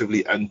be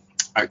actively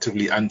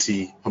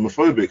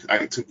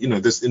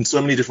anti-homophobic. There's in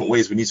so many different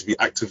ways we need to be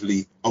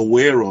actively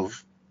aware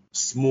of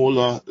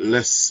smaller,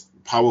 less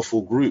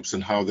powerful groups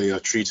and how they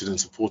are treated and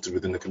supported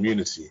within the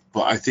community.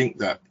 But I think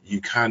that you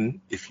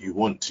can, if you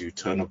want to,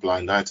 turn a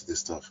blind eye to this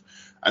stuff.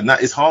 And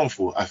that is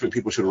harmful. I think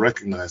people should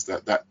recognize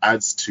that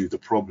adds to the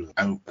problem.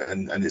 And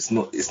it's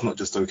not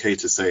just okay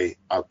to say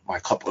my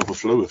cup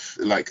overfloweth.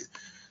 Like,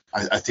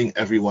 I think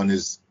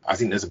there's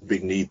a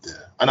big need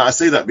there. And I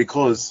say that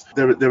because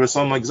there are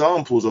some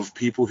examples of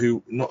people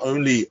who not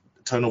only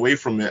turn away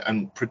from it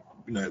and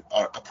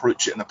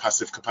approach it in a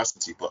passive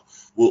capacity, but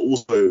will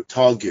also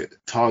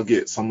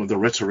target some of the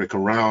rhetoric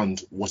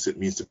around what it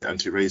means to be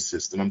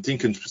anti-racist. And I'm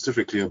thinking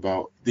specifically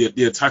about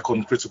the attack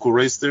on critical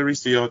race theory,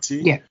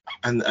 CRT,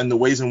 and the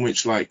ways in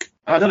which, like,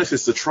 I don't know if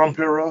it's the Trump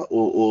era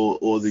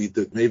or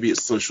the maybe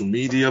it's social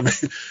media.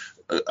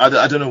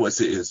 I don't know what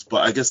it is,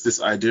 but I guess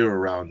this idea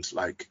around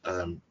like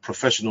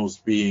professionals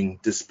being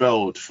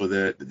dispelled for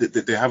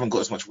they haven't got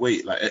as much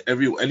weight. Like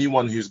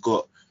anyone who's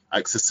got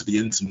access to the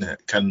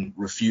internet can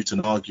refute an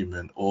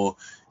argument or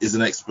is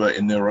an expert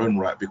in their own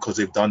right because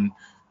they've done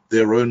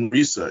their own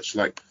research.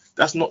 Like,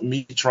 that's not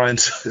me trying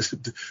to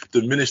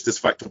diminish this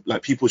fact of,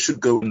 like, people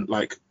should go and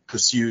like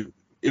pursue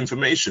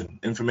information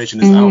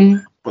is out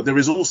there, but there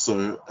is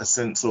also a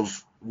sense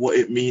of what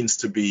it means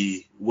to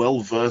be well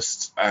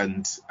versed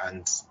and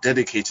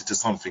dedicated to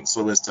something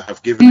so as to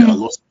have given it a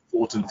lot of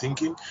thought and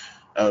thinking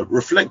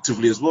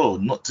reflectively as well,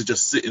 not to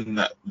just sit in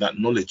that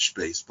knowledge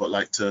base, but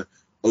like to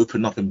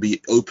open up and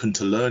be open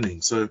to learning.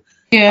 So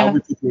how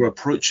people are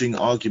approaching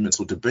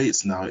arguments or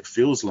debates now, it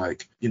feels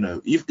like,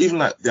 even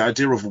like the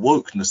idea of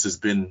wokeness has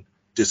been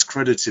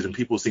discredited and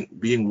people think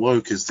being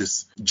woke is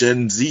this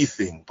Gen Z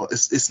thing, but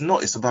it's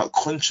not. It's about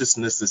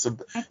consciousness.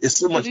 It's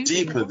so much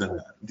deeper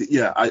than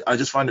that. I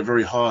just find it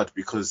very hard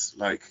because,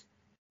 like,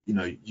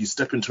 you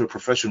step into a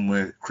profession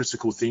where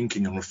critical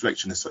thinking and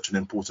reflection is such an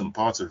important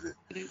part of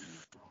it.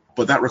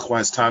 But that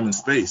requires time and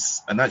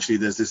space. And actually,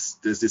 there's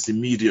this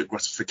immediate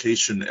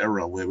gratification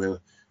era where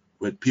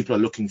people are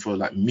looking for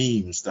like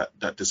memes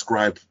that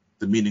describe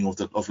the meaning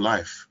of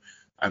life.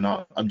 And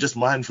I'm just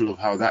mindful of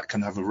how that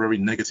can have a very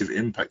negative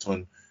impact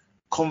on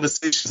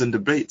conversations and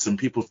debates and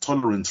people's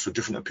tolerance for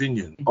different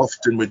opinions.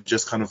 Often we're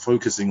just kind of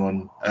focusing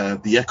on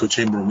the echo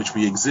chamber in which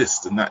we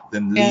exist, and that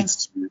then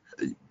leads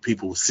to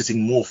people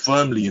sitting more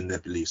firmly in their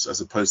beliefs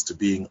as opposed to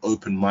being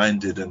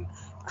open-minded and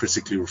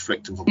critically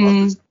reflective of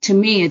others. To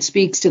me, it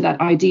speaks to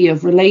that idea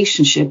of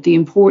relationship, the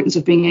importance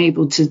of being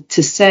able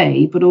to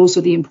say, but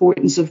also the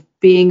importance of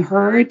being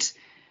heard,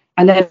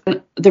 and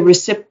then the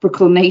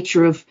reciprocal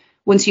nature of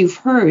once you've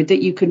heard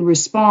that you can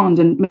respond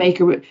and make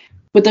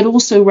but that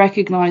also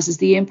recognises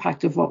the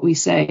impact of what we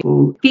say.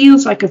 It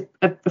feels like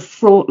a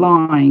fraught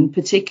line,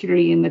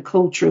 particularly in the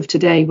culture of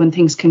today, when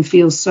things can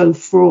feel so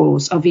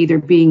fraught of either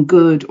being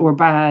good or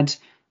bad,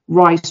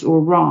 right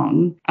or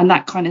wrong. And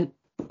that kind of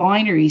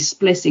binary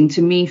splitting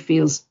to me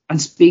feels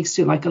and speaks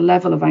to like a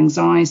level of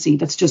anxiety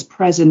that's just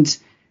present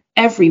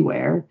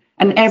everywhere.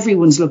 And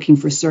everyone's looking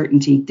for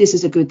certainty. This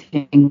is a good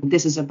thing.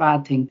 This is a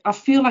bad thing. I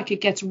feel like it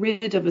gets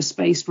rid of a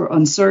space for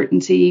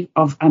uncertainty,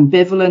 of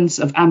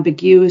ambivalence, of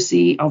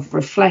ambiguity, of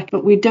reflect.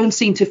 But we don't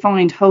seem to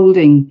find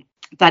holding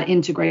that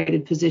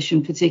integrated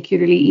position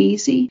particularly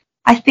easy.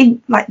 I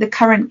think like the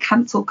current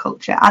cancel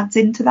culture adds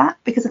into that,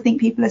 because I think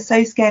people are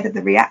so scared of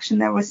the reaction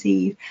they'll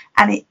receive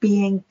and it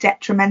being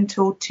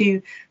detrimental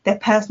to their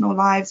personal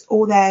lives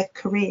or their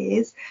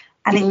careers,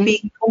 and it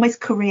being almost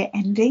career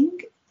ending.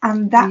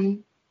 And that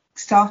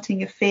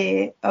starting a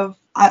fear of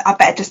I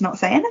better just not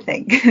say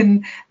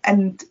anything,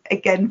 and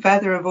again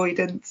further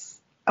avoidance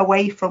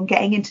away from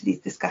getting into these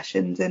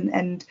discussions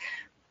and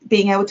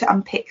being able to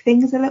unpick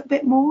things a little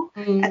bit more,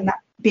 and that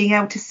being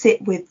able to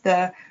sit with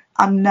the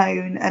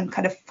unknown and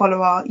kind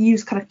of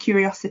use kind of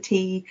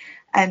curiosity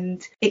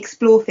and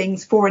explore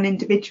things for an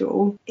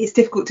individual. It's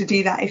difficult to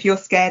do that if you're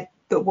scared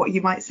that what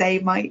you might say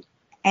might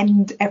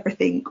end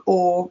everything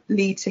or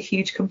lead to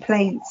huge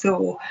complaints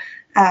or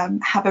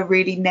have a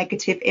really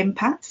negative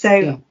impact.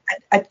 So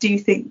I do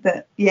think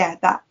that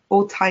that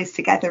all ties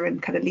together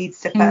and kind of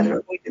leads to further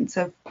avoidance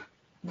of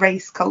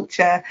race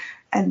culture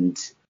and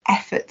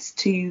efforts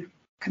to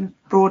kind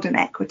of broaden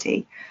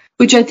equity.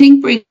 Which I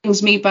think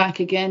brings me back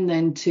again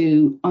then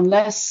to,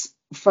 unless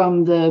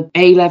from the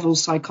A-level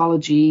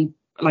psychology,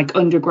 like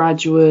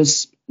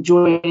undergraduates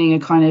joining a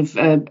kind of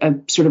a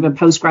sort of a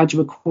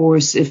postgraduate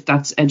course, if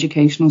that's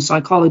educational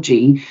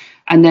psychology,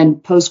 and then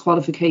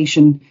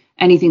post-qualification,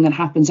 anything that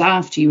happens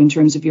after you in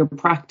terms of your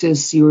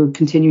practice, your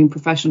continuing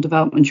professional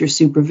development, your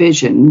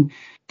supervision,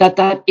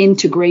 that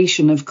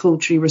integration of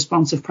culturally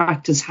responsive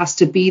practice has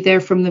to be there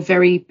from the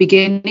very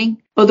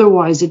beginning.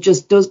 Otherwise,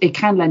 it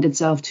can lend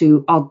itself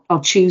to,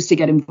 I'll choose to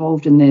get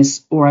involved in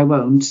this or I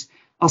won't.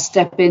 I'll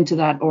step into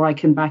that or I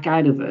can back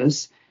out of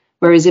it.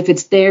 Whereas if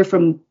it's there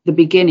from the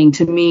beginning,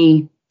 to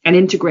me, and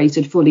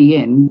integrated fully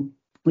in,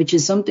 which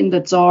is something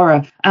that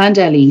Zara and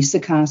Ellie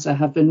Sakasa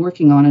have been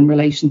working on in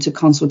relation to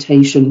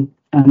consultation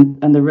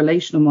and the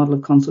relational model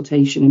of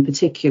consultation in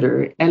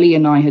particular. Ellie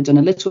and I had done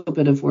a little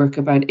bit of work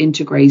about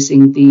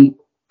integrating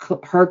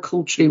her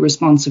culturally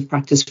responsive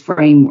practice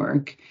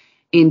framework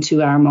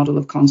into our model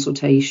of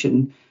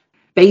consultation,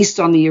 based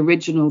on the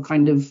original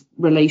kind of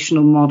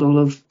relational model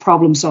of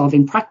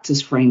problem-solving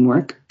practice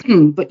framework,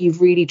 but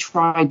you've really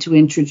tried to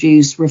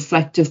introduce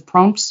reflective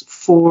prompts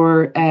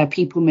for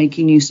people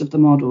making use of the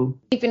model.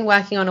 We've been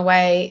working on a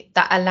way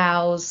that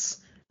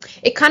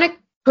it kind of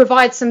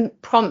provides some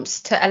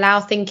prompts to allow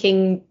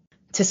thinking,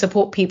 to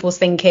support people's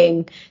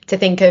thinking, to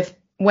think of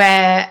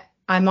where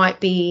there might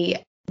be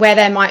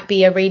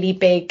a really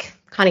big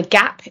kind of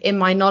gap in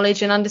my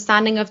knowledge and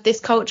understanding of this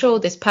culture or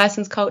this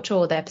person's culture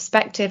or their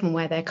perspective and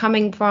where they're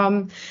coming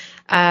from,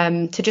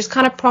 to just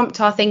kind of prompt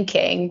our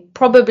thinking,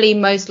 probably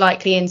most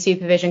likely in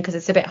supervision because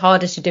it's a bit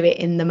harder to do it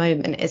in the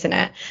moment, isn't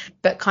it?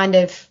 But kind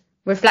of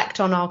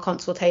reflect on our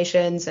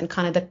consultations and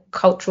kind of the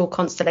cultural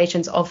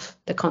constellations of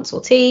the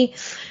consultee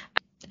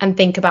and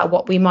think about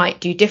what we might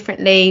do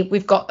differently.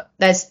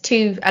 There's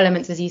two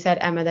elements, as you said,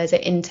 Emma. There's an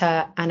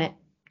intra and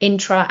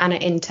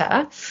an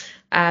inter.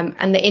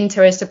 And the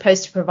inter is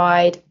supposed to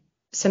provide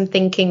some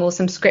thinking or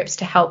some scripts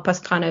to help us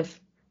kind of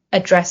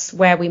address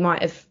where we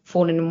might have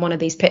fallen in one of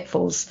these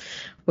pitfalls.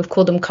 We've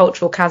called them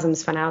cultural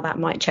chasms for now. That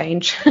might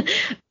change.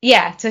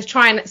 To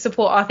try and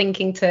support our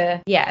thinking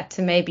to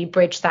maybe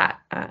bridge that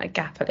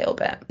gap a little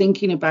bit.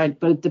 Thinking about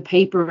both the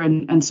paper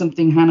and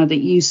something, Hannah, that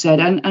you said,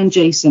 and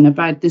Jason,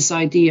 about this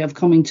idea of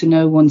coming to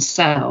know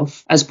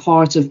oneself as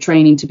part of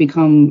training to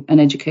become an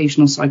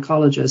educational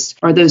psychologist,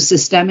 are those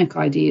systemic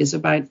ideas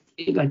about,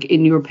 like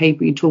in your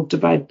paper, you talked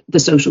about the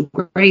social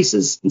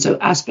graces. And so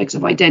aspects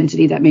of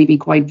identity that may be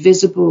quite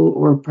visible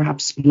or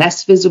perhaps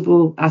less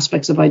visible,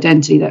 aspects of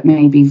identity that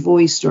may be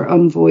voiced or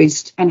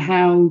unvoiced, and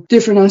how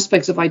different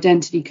aspects of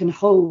identity can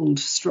hold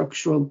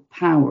structural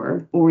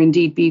power or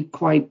indeed be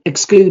quite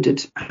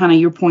excluded. Hannah,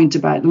 your point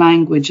about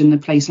language and the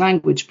place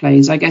language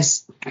plays, I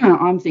guess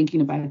I'm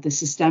thinking about the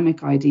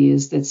systemic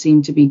ideas that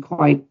seem to be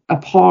quite a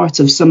part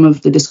of some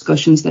of the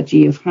discussions that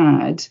you have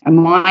had. And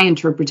my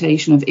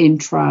interpretation of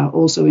intra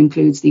also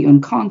includes the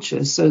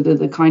unconscious, so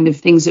the kind of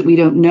things that we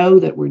don't know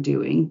that we're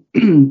doing.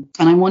 And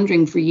I'm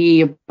wondering for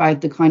you about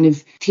the kind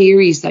of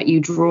theories that you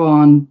draw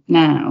on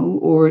now,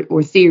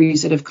 or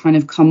theories that have kind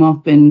of come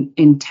up in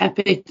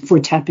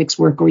TEPIC's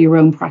work or your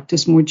own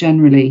practice more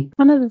generally.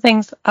 One of the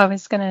things I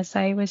was going to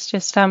say was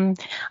just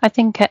I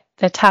think at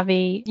the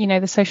TAVI,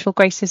 the social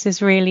graces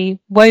is really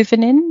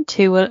woven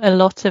into a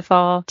lot of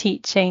our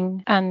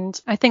teaching, and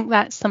I think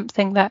that's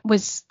something that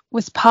was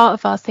part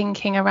of our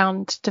thinking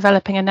around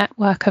developing a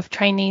network of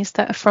trainees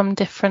that are from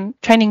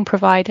different training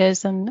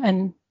providers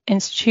and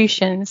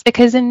institutions,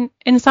 because in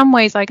some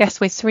ways, I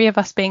guess, with three of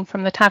us being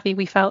from the TAVI,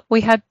 we felt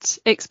we had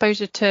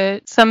exposure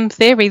to some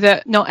theory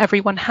that not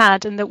everyone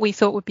had and that we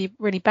thought would be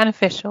really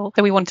beneficial,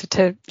 so we wanted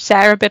to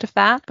share a bit of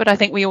that. But I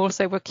think we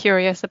also were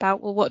curious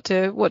about, well, what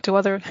do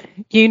other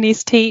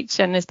unis teach,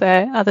 and is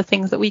there other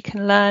things that we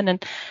can learn?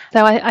 And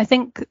so I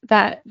think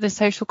that the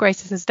social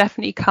graces has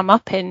definitely come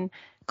up in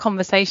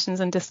conversations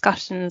and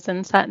discussions,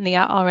 and certainly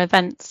at our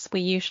events we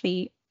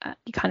usually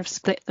you kind of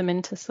split them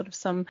into sort of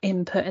some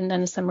input and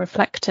then some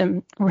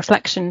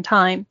reflection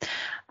time.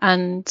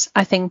 And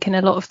I think in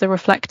a lot of the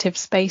reflective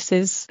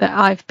spaces that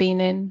I've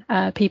been in,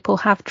 people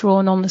have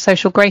drawn on the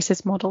social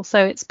graces model.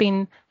 So it's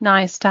been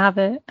nice to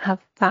have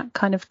that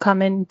kind of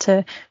come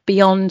into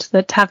beyond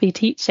the TAVI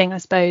teaching, I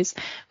suppose,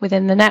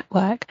 within the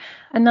network.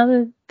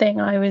 Another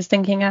thing I was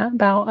thinking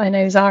about, I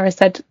know Zara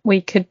said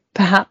we could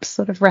perhaps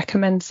sort of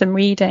recommend some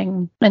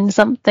reading, and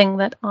something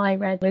that I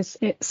read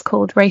it's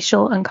called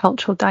Racial and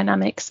Cultural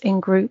Dynamics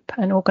in Group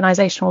and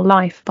Organizational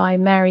Life by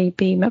Mary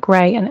B.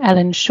 McRae and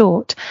Ellen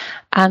Short.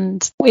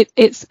 And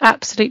it's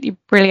absolutely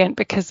brilliant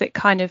because it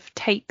kind of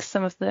takes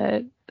some of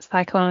the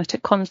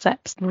psychoanalytic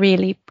concepts,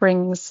 really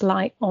brings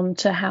light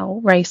onto how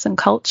race and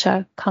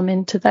culture come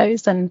into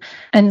those, and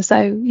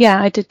so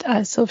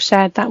I sort of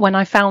shared that when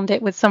I found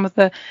it with some of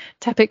the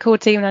TEPIC core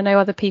team, and I know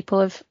other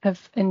people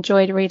have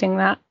enjoyed reading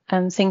that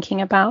and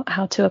thinking about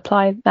how to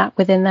apply that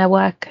within their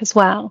work as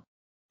well.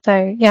 So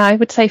I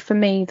would say for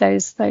me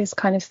those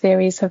kind of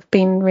theories have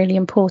been really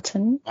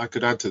important. I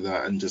could add to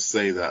that and just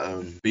say that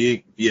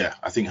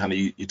I think Hannah,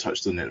 you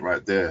touched on it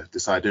right there,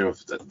 this idea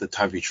of the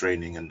TAVI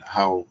training and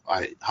how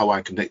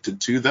I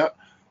connected to that.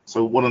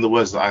 So one of the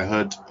words that I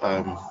heard,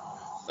 I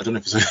don't know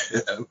if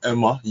it's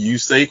Emma, you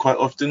say quite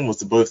often was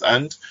the both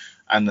and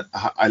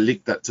I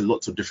linked that to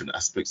lots of different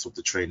aspects of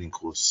the training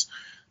course.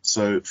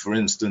 So, for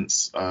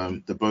instance,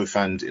 the both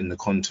and in the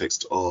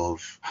context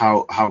of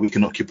how we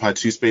can occupy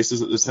two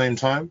spaces at the same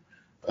time.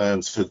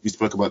 So we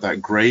spoke about that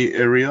grey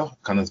area,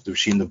 kind of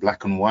between the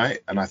black and white,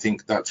 and I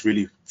think that's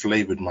really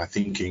flavoured my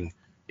thinking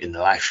in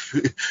life.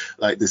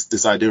 Like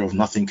this idea of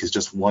nothing is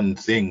just one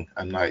thing,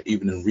 and like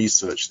even in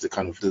research,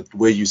 the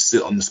way you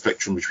sit on the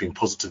spectrum between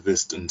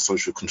positivist and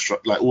social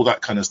construct, like all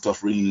that kind of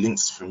stuff really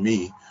links for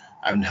me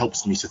and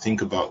helps me to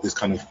think about this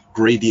kind of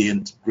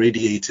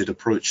radiated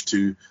approach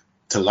to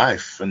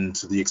life and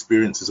to the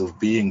experiences of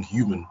being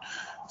human.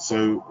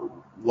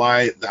 So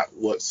why that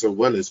works so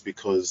well is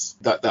because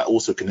that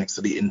also connects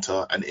to the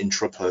inter and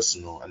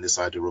intrapersonal, and this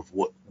idea of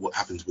what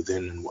happens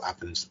within and what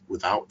happens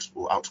without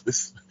or out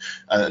with,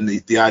 and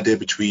the idea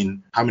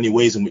between how many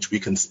ways in which we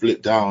can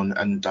split down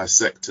and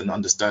dissect and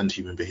understand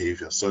human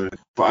behavior. So,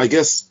 but I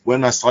guess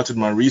when I started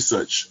my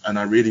research and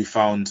I really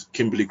found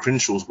Kimberly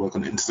Crenshaw's work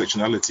on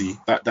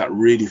intersectionality, that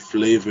really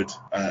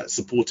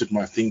supported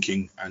my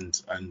thinking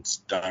and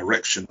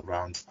direction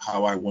around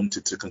how I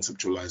wanted to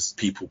conceptualize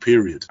people,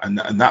 period. And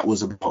that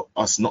was about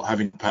us not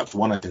having perhaps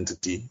one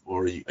identity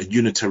or a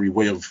unitary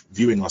way of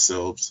viewing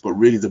ourselves, but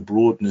really the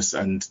broadness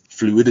and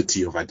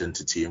fluidity of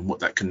identity and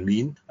what that can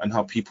mean and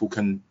how people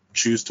can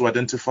choose to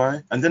identify.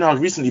 And then I've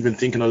recently been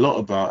thinking a lot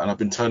about, and I've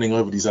been turning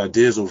over these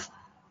ideas of,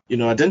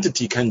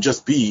 identity can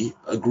just be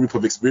a group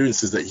of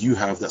experiences that you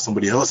have that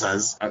somebody else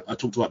has. I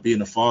talked about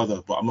being a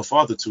father, but I'm a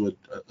father to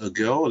a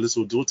girl, a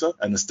little daughter,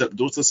 and a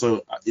stepdaughter.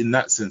 So in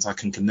that sense, I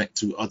can connect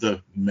to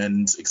other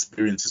men's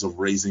experiences of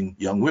raising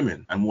young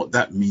women and what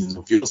that means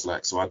and feels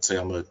like. So I'd say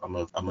I'm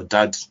a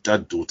dad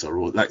daughter,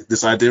 or like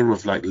this idea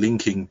of like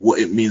linking what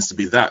it means to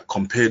be that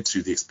compared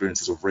to the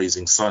experiences of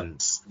raising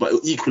sons. But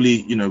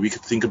equally, we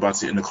could think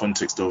about it in the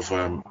context of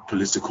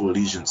political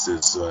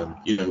allegiances.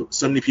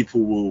 So many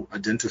people will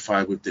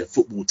identify with their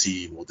football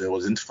team, or they'll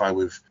identify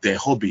with their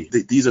hobby.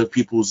 These are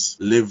people's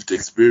lived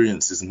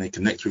experiences and they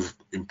connect with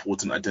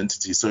important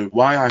identities. So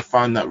why I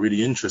find that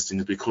really interesting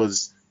is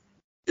because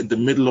in the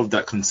middle of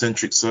that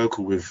concentric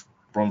circle with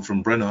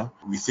Bronfenbrenner,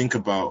 we think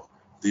about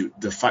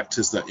the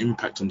factors that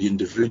impact on the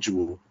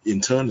individual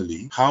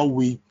internally. How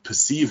we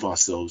perceive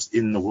ourselves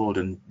in the world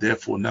and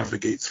therefore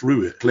navigate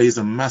through it plays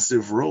a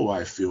massive role,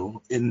 I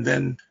feel, in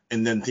then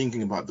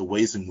thinking about the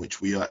ways in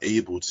which we are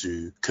able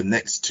to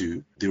connect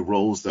to the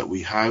roles that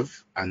we have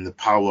and the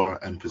power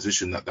and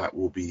position that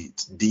will be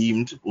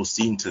deemed or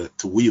seen to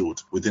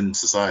wield within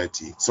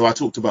society. So I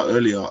talked about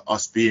earlier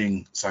us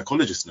being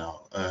psychologists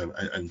now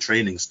and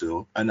training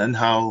still, and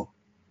how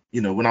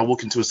when I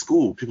walk into a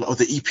school, people are,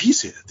 the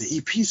EP's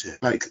here.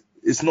 Like,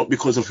 it's not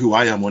because of who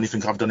I am or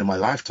anything I've done in my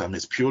lifetime.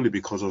 It's purely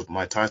because of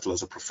my title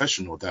as a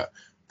professional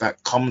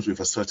that comes with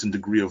a certain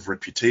degree of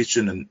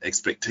reputation and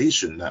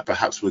expectation that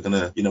perhaps we're going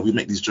to, we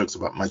make these jokes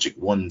about magic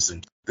wands,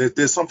 and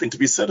there's something to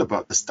be said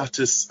about the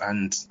status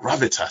and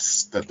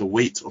gravitas that the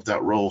weight of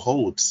that role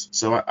holds.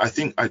 So I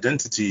think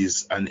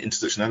identities and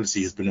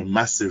intersectionality has been a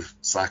massive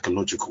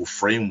psychological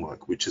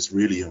framework, which has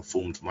really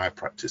informed my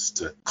practice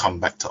to come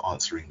back to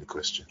answering the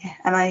question. Yeah,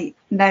 and I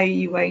know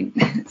you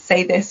won't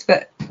say this,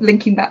 but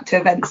linking back to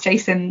events,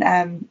 Jason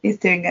is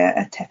doing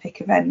a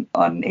TEPIC event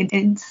on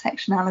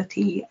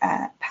intersectionality,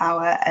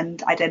 power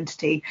and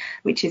identity,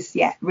 which is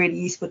really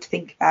useful to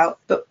think about.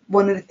 But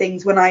one of the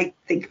things when I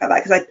think about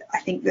that, because I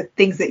think the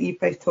things that you've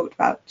both talked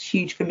about is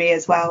huge for me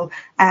as well,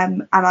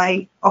 and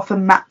I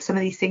often map some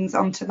of these things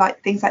onto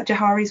things like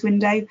Johari's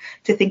window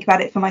to think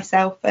about it for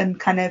myself and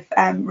kind of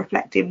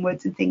reflect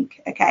inwards and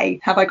think, okay,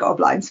 have I got a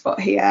blind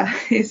spot here?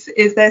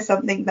 Is there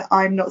something that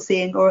I'm not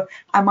seeing, or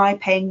am I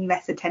paying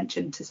less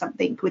attention to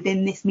something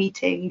within this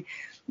meeting,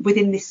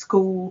 within this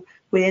school,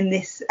 within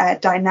this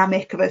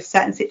dynamic of a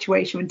certain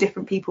situation with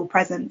different people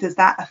present? Does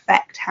that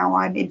affect how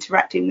I'm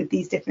interacting with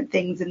these different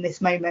things in this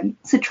moment?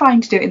 So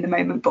trying to do it in the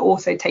moment, but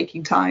also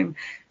taking time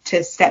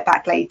to step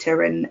back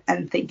later and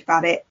think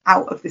about it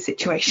out of the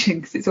situation,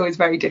 because it's always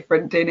very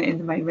different doing it in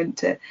the moment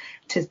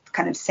to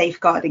kind of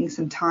safeguarding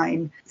some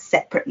time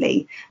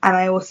separately. And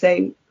I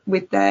also,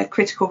 with the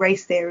critical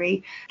race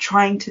theory,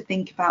 trying to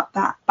think about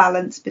that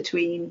balance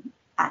between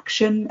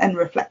action and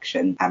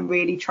reflection, and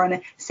really trying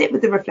to sit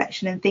with the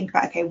reflection and think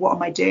about, okay, what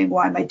am I doing?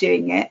 Why am I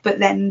doing it? But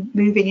then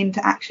moving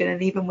into action,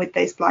 and even with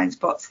those blind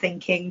spots,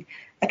 thinking,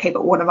 okay,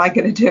 but what am I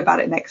going to do about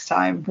it next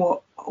time?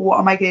 What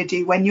am I going to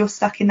do when you're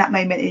stuck in that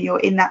moment and you're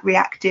in that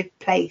reactive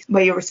place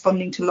where you're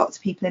responding to lots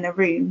of people in a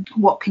room?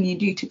 What can you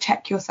do to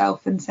check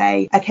yourself and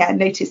say, okay, I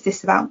noticed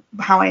this about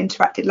how I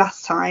interacted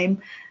last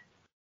time.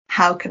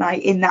 How can I,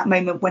 in that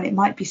moment when it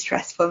might be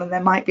stressful and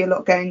there might be a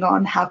lot going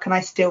on, how can I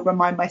still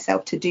remind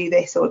myself to do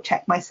this, or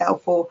check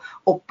myself, or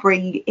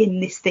bring in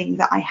this thing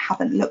that I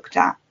haven't looked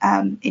at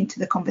into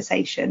the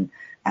conversation?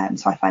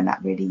 So I find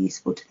that really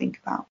useful to think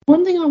about.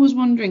 One thing I was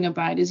wondering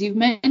about is, you've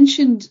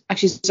mentioned,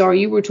 actually, Zara,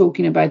 you were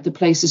talking about the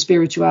place of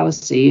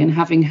spirituality and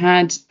having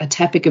had a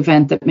TEPIC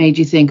event that made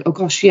you think, oh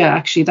gosh, yeah,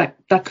 actually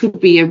that could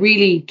be a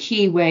really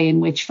key way in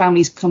which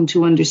families come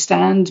to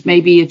understand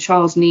maybe a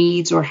child's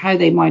needs or how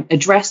they might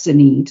address a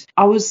need.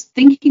 I was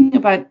thinking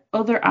about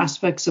other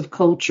aspects of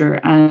culture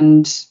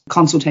and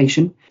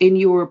consultation in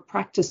your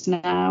practice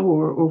now,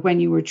 or when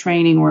you were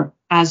training, or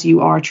as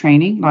you are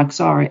training, like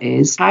Zara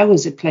is. How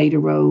has it played a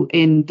role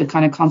in the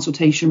kind of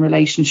consultation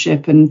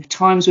relationship, and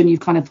times when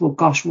you've kind of thought,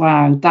 gosh,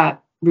 wow,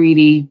 that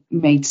really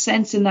made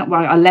sense in that way,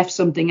 I left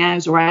something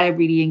out, or I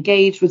really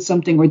engaged with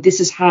something, or this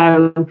is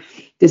how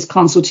this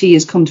consultee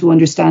has come to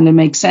understand and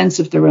make sense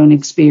of their own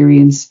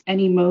experience?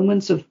 Any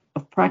moments of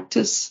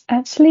practice?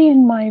 Actually,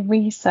 in my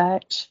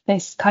research,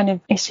 this kind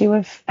of issue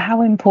of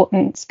how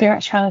important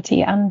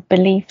spirituality and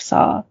beliefs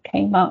are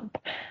came up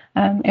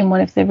in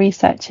one of the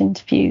research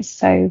interviews.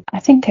 So I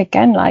think,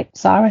 again, like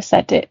Zara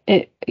said,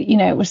 it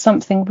was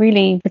something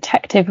really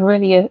protective,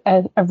 really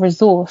a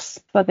resource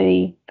for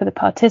the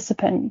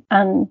participant.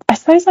 And I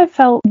suppose I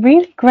felt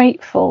really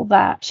grateful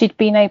that she'd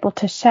been able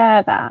to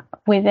share that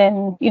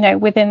within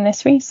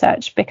this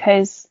research,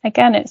 because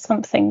again, it's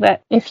something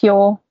that if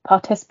your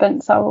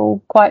participants are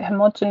all quite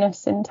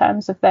homogenous in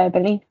terms of their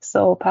beliefs,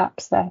 or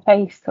perhaps their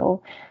faith,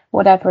 or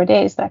whatever it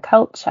is, their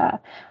culture,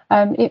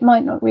 it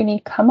might not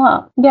really come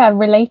up.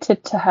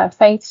 Related to her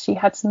faith, she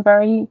had some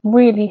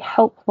really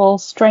helpful,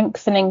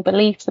 strengthening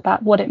beliefs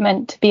about what it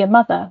meant to be a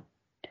mother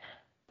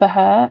for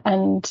her,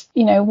 and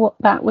what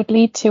that would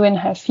lead to in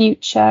her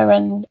future.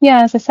 And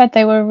as I said,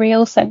 they were a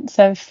real sense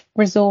of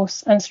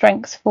resource and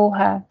strength for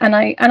her. And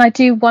I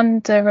do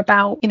wonder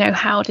about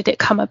how did it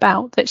come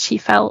about that she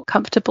felt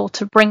comfortable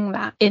to bring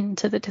that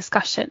into the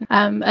discussion,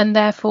 and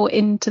therefore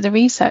into the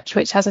research,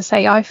 which, as I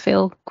say, I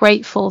feel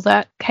grateful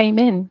that came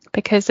in,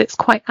 because it's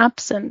quite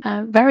absent,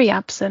 very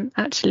absent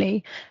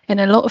actually, in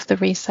a lot of the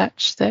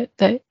research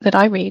that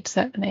I read,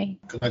 certainly.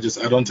 Can I just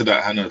add on to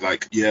that, Hannah?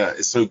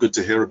 It's so good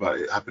to hear about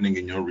it happening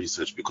in your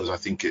research, because I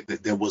think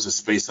there was a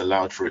space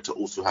allowed for it to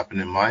also happen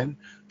in mine.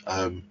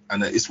 And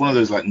it's one of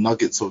those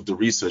nuggets of the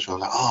research where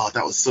I'm like,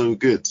 that was so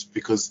good,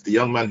 because the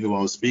young man who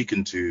I was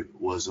speaking to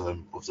was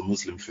of the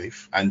Muslim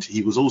faith, and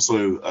he was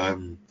also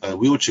a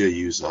wheelchair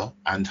user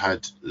and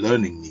had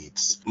learning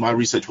needs. My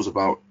research was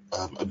about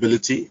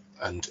ability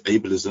and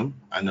ableism,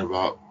 and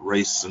about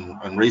race and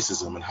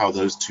racism, and how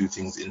those two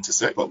things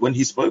intersect. But when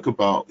he spoke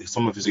about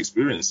some of his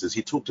experiences,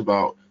 he talked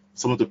about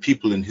some of the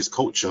people in his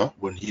culture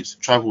when he'd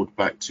traveled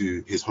back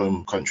to his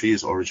home country,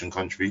 his origin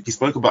country. He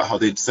spoke about how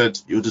they'd said,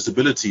 your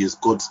disability is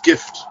God's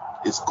gift.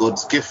 It's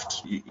God's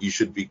gift. You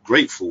should be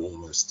grateful,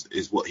 almost,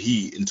 is what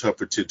he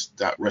interpreted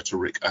that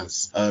rhetoric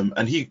as.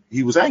 And he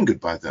was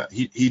angered by that.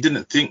 He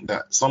didn't think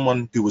that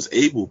someone who was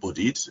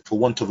able-bodied, for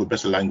want of a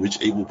better language,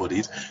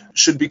 able-bodied,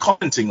 should be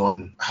commenting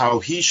on how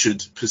he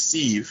should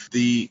perceive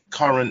the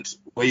current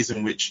ways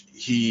in which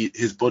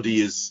his body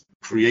is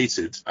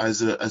created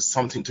as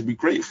something to be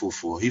grateful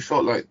for. He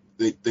felt like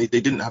they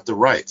didn't have the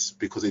rights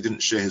because they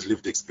didn't share his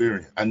lived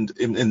experience. And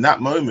in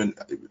that moment,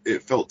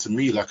 it felt to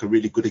me like a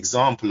really good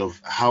example of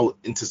how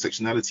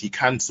intersectionality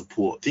can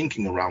support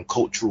thinking around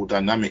cultural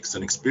dynamics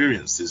and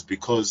experiences,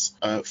 because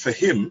for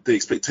him, the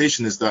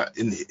expectation is that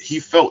he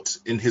felt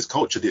in his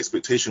culture, the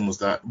expectation was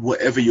that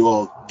whatever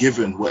you're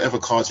given, whatever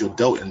cards you're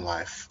dealt in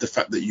life, the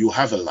fact that you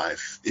have a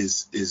life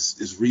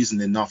is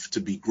reason enough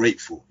to be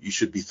grateful. You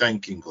should be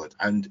thanking God.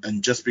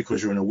 And just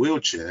because you're in a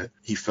wheelchair,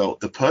 he felt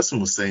the person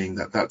was saying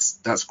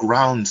that's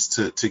grounds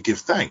to give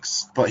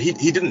thanks. But he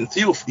didn't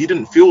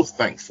feel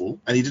thankful,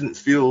 and he didn't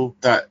feel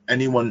that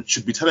anyone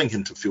should be telling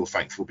him to feel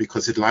thankful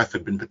because his life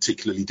had been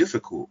particularly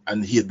difficult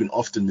and he had been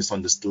often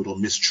misunderstood or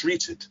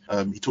mistreated.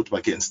 He talked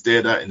about getting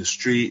stared at in the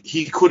street.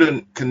 He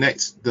couldn't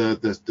connect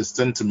the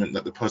sentiment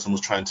that the person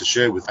was trying to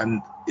share with,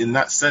 and in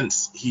that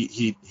sense,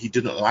 he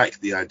didn't like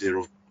the idea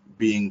of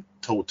being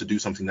told to do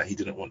something that he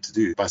didn't want to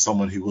do by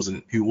someone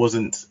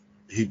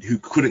who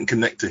couldn't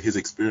connect to his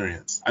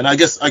experience. And I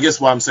guess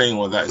why I'm saying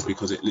all that is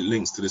because it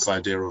links to this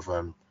idea of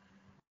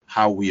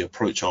how we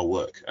approach our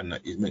work. And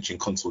you mentioned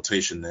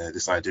consultation there,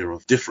 this idea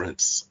of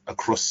difference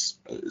across,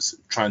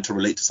 trying to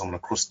relate to someone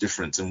across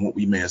difference and what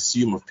we may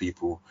assume of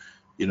people.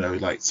 You know,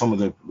 like some of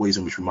the ways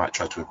in which we might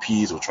try to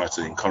appease or try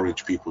to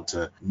encourage people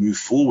to move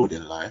forward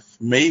in life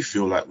may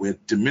feel like we're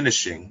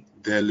diminishing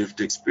their lived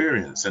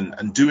experience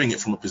and doing it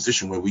from a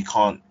position where we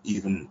can't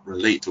even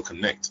relate or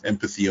connect.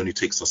 Empathy only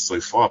takes us so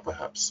far,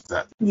 perhaps.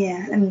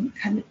 And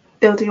kind of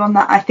building on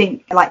that, I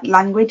think like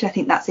language, I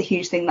think that's a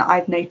huge thing that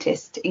I've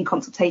noticed in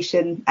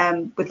consultation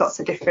with lots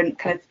of different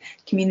kind of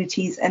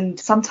communities, and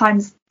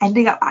sometimes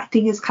ending up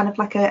acting as kind of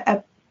like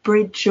a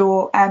bridge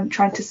or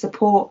trying to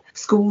support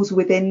schools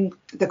within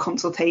the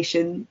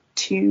consultation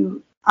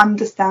to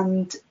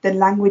understand the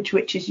language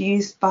which is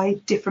used by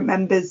different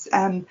members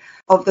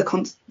of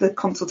the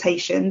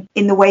consultation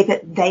in the way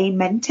that they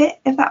meant it,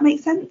 if that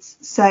makes sense.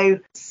 So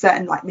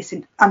certain like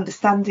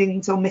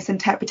misunderstandings or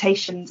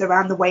misinterpretations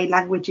around the way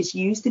language is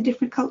used in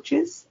different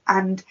cultures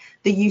and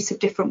the use of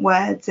different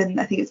words. And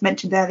I think it's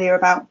mentioned earlier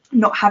about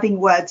not having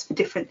words for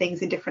different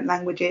things in different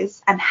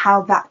languages and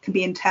how that can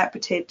be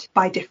interpreted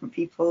by different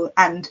people,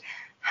 and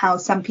how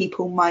some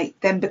people might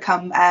then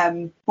become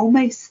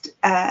almost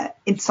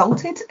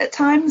insulted at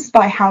times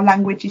by how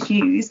language is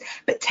used,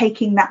 but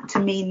taking that to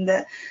mean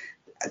that,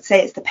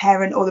 say it's the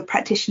parent or the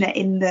practitioner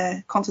in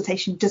the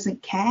consultation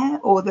doesn't care,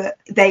 or that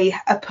they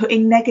are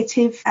putting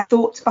negative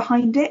thoughts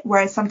behind it,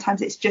 whereas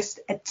sometimes it's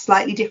just a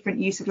slightly different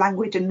use of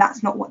language and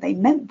that's not what they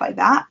meant by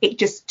that. It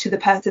just to the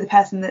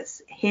person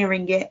that's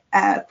hearing it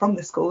from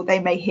the school, they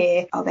may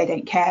hear, oh, they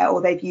don't care,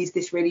 or they've used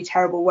this really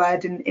terrible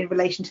word in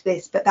relation to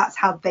this, but that's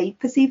how they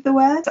perceive the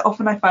word. So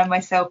often I find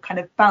myself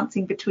kind of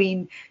bouncing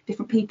between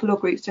different people or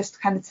groups just to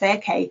kind of say,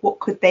 okay, what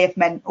could they have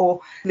meant,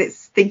 or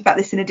let's think about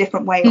this in a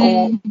different way,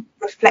 or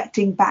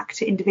reflecting back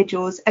to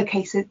individuals,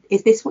 okay, so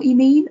is this what you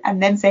mean?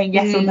 And then saying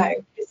yes or no,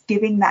 just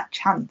giving that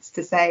chance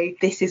to say,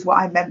 this is what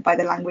I meant by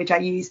the language I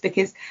use.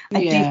 Because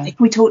I do think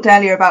we talked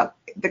earlier about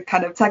the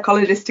kind of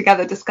psychologists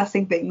together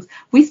discussing things.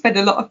 We spend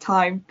a lot of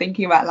time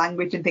thinking about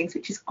language and things,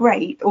 which is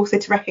great. Also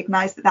to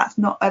recognise that that's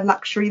not a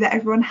luxury that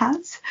everyone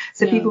has.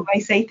 So people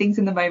may say things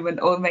in the moment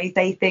or may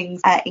say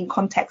things in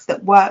context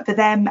that work for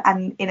them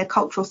and in a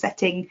cultural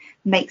setting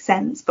make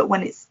sense. But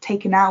when it's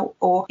taken out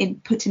or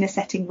put in a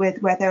setting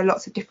where there are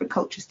lots of different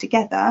cultures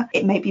together,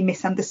 it may be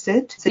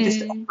misunderstood. So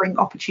just offering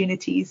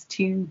opportunities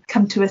to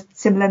come to a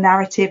similar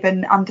narrative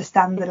and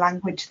understand the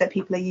language that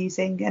people are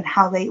using and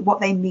what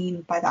they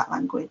mean by that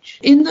language.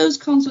 In those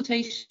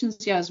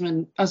consultations,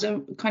 Yasmin, I was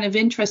kind of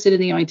interested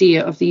in the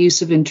idea of the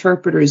use of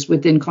interpreters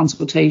within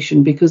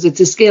consultation, because it's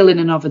a skill in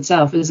and of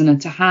itself, isn't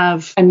it, to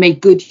have and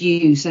make good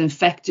use and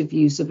effective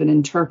use of an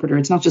interpreter.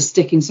 It's not just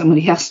sticking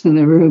somebody else in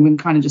the room and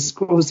kind of just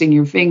crossing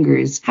your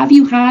fingers. Have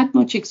you had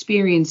much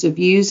experience of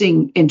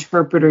using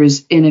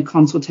interpreters in a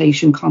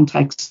consultation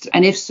context?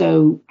 And if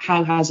so,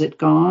 how has it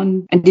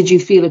gone? And did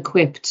you feel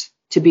equipped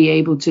to be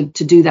able to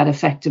do that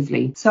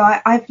effectively? So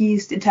I've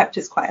used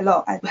interpreters quite a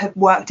lot. I have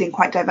worked in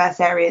quite diverse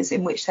areas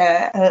in which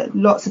there are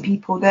lots of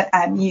people that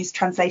use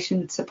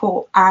translation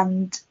support,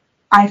 and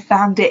I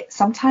found it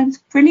sometimes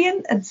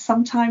brilliant and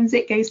sometimes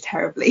it goes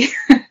terribly.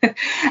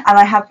 And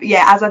I have,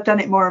 as I've done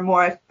it more and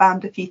more, I've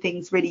found a few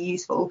things really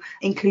useful,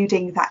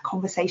 including that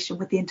conversation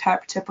with the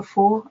interpreter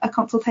before a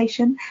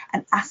consultation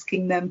and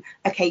asking them,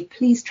 okay,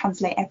 please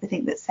translate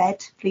everything that's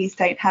said. Please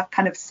don't have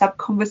kind of sub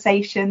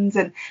conversations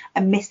and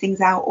miss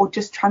things out, or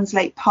just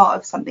translate part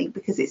of something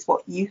because it's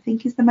what you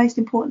think is the most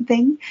important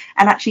thing.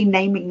 And actually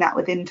naming that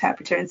with the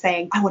interpreter and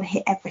saying, I want to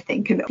hear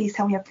everything, and please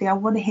tell me everything. I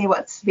want to hear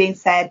what's being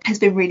said, has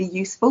been really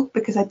useful,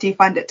 because I do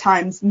find at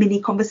times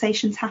mini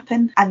conversations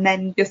happen and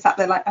then you're sat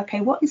there like,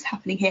 okay, what is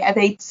happening here? Are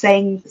they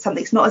saying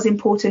something's not as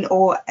important,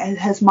 or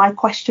has my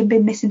question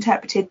been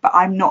misinterpreted but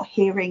I'm not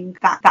hearing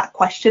that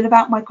question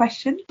about my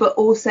question? But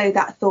also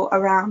that thought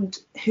around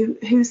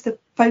who's the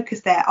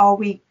focus there. Are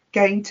we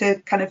going to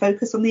kind of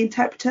focus on the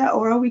interpreter,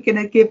 or are we going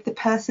to give the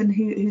person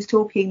who's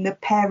talking, the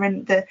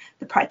parent, the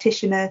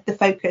practitioner, the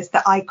focus,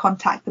 the eye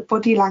contact, the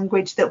body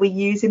language that we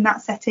use in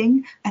that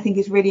setting? I think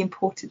is really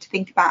important to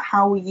think about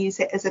how we use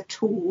it as a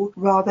tool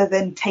rather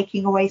than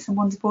taking away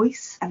someone's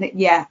voice. And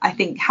I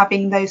think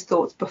having those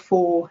thoughts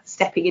before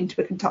stepping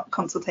into a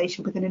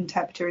consultation with an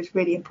interpreter is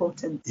really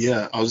important.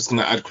 Yeah, I was just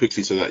going to add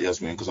quickly to that,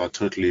 Yasmin, because I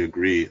totally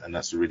agree, and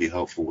that's a really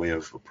helpful way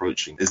of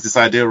approaching. Is this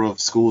idea of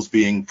schools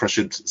being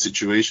pressured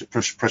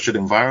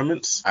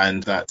environments,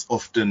 and that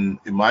often,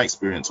 in my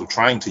experience of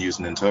trying to use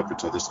an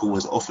interpreter, the school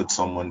has offered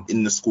someone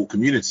in the school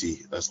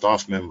community, a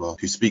staff member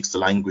who speaks the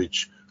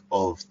language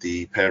of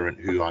the parent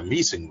who I'm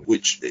meeting,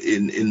 which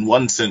in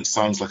one sense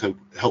sounds like a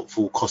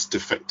helpful,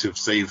 cost-effective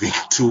saving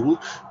tool,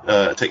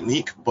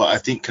 technique, but I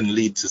think can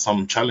lead to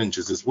some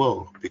challenges as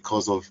well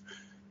because of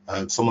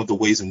some of the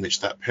ways in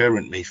which that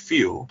parent may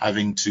feel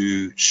having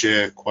to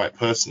share quite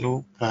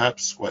personal,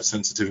 perhaps quite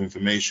sensitive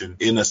information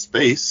in a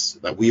space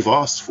that we've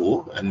asked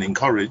for and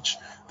encourage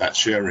that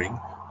sharing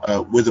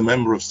with a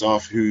member of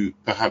staff who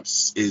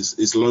perhaps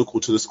is local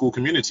to the school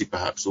community,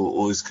 perhaps,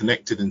 or is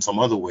connected in some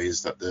other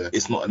ways, that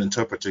it's not an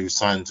interpreter who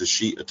signs a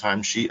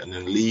timesheet and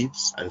then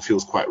leaves and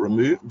feels quite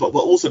removed. But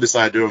also this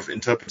idea of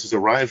interpreters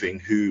arriving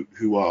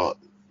who are,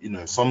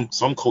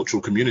 some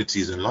cultural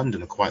communities in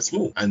London are quite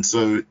small. And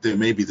so there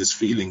may be this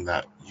feeling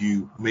that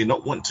you may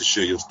not want to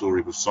share your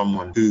story with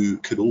someone who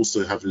could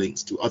also have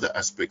links to other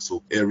aspects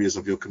or areas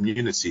of your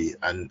community.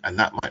 And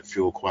that might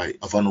feel quite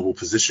a vulnerable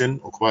position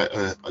or quite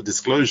a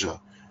disclosure.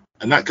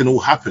 And that can all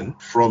happen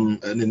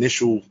from an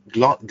initial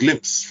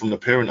glimpse from the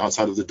parent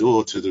outside of the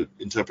door to the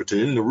interpreter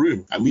in the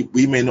room. And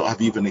we may not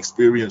have even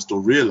experienced or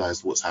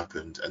realized what's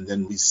happened. And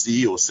then we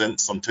see or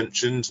sense some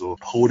tensions or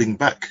holding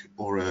back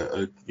or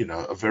a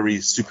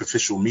very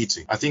superficial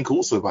meeting. I think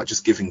also about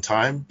just giving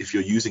time. If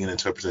you're using an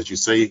interpreter, as you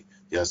say,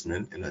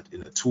 Yasmin,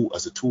 in a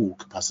tool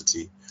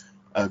capacity,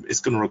 it's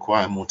going to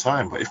require more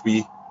time. But if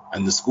we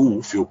and the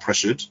school feel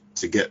pressured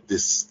to get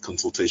this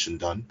consultation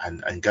done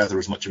and gather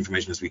as much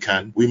information as we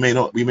can, we may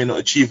not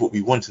achieve what we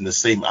want in the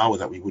same hour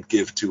that we would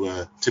give to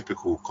a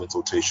typical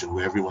consultation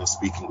where everyone's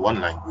speaking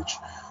one language.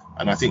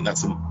 And I think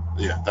that's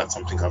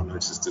something I've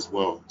noticed as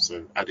well.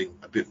 So adding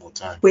a bit more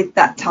time. With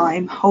that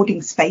time,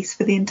 holding space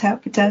for the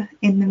interpreter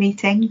in the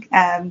meeting.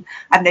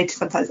 I've noticed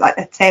sometimes, like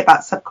I'd say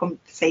about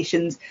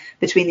sub-conversations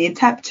between the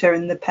interpreter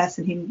and the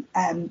person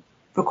who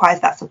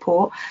requires that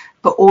support,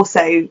 but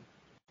also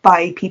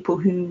by people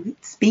who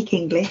speak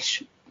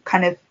English,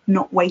 kind of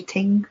not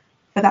waiting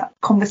for that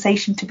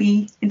conversation to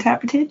be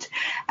interpreted,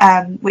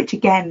 which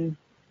again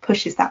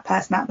pushes that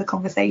person out of the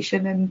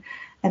conversation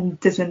and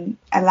doesn't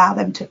allow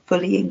them to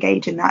fully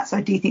engage in that. So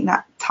I do think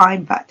that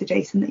time factor,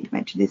 Jason, that you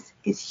mentioned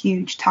is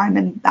huge, time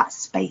and that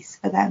space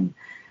for them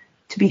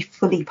to be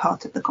fully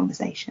part of the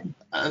conversation.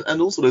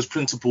 And also those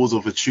principles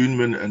of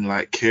attunement and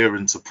like care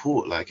and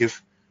support, like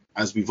if,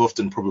 as we've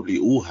often probably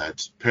all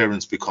had,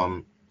 parents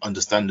become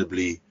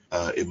understandably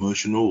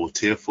emotional or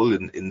tearful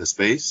in the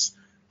space,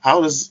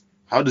 how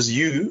does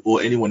you or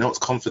anyone else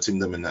comforting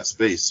them in that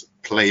space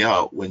play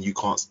out when you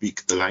can't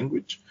speak the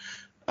language,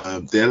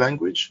 their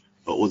language,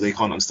 or they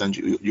can't understand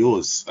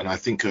yours? And I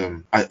think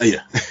I'm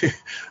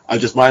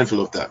just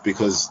mindful of that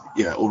because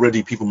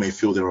already people may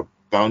feel there are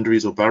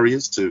boundaries or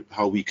barriers to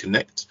how we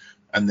connect,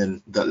 and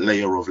then that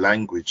layer of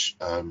language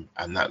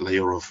and that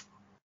layer of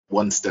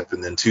one step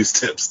and then two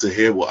steps to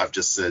hear what I've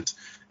just said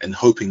and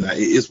hoping that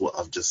it is what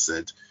I've just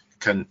said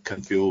can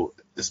feel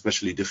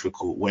especially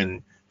difficult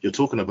when you're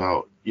talking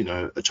about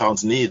a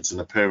child's needs and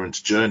a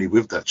parent's journey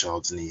with that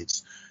child's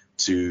needs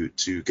to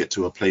get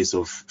to a place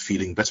of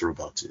feeling better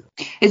about it.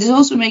 It is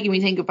also making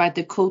me think about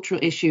the cultural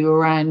issue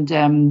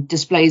around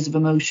displays of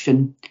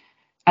emotion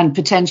and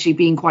potentially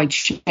being quite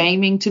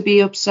shaming to be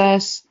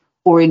upset,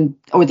 or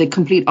the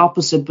complete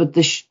opposite, but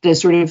the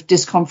sort of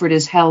discomfort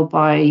is held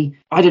by,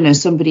 I don't know,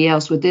 somebody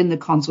else within the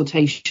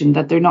consultation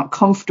that they're not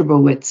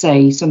comfortable with,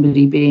 say,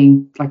 somebody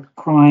being like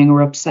crying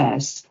or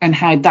upset, and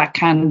how that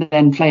can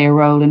then play a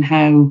role in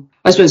how,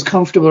 I suppose,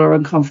 comfortable or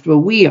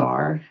uncomfortable we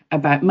are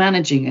about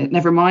managing it.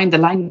 Never mind the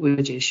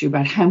language issue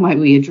about how might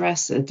we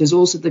address it. There's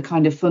also the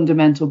kind of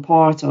fundamental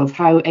part of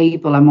how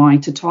able am I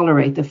to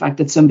tolerate the fact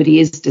that somebody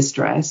is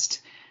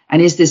distressed.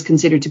 And is this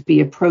considered to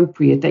be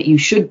appropriate, that you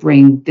should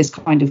bring this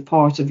kind of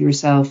part of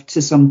yourself to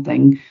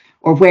something?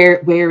 Or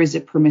where is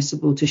it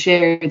permissible to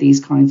share these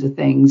kinds of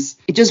things?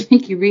 It does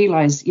make you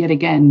realise yet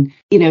again,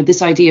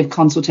 this idea of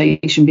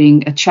consultation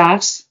being a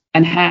chat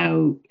and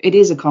how it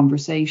is a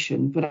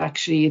conversation, but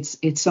actually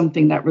it's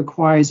something that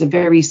requires a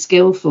very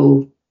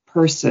skillful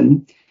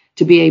person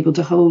to be able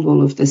to hold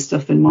all of this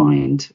stuff in mind.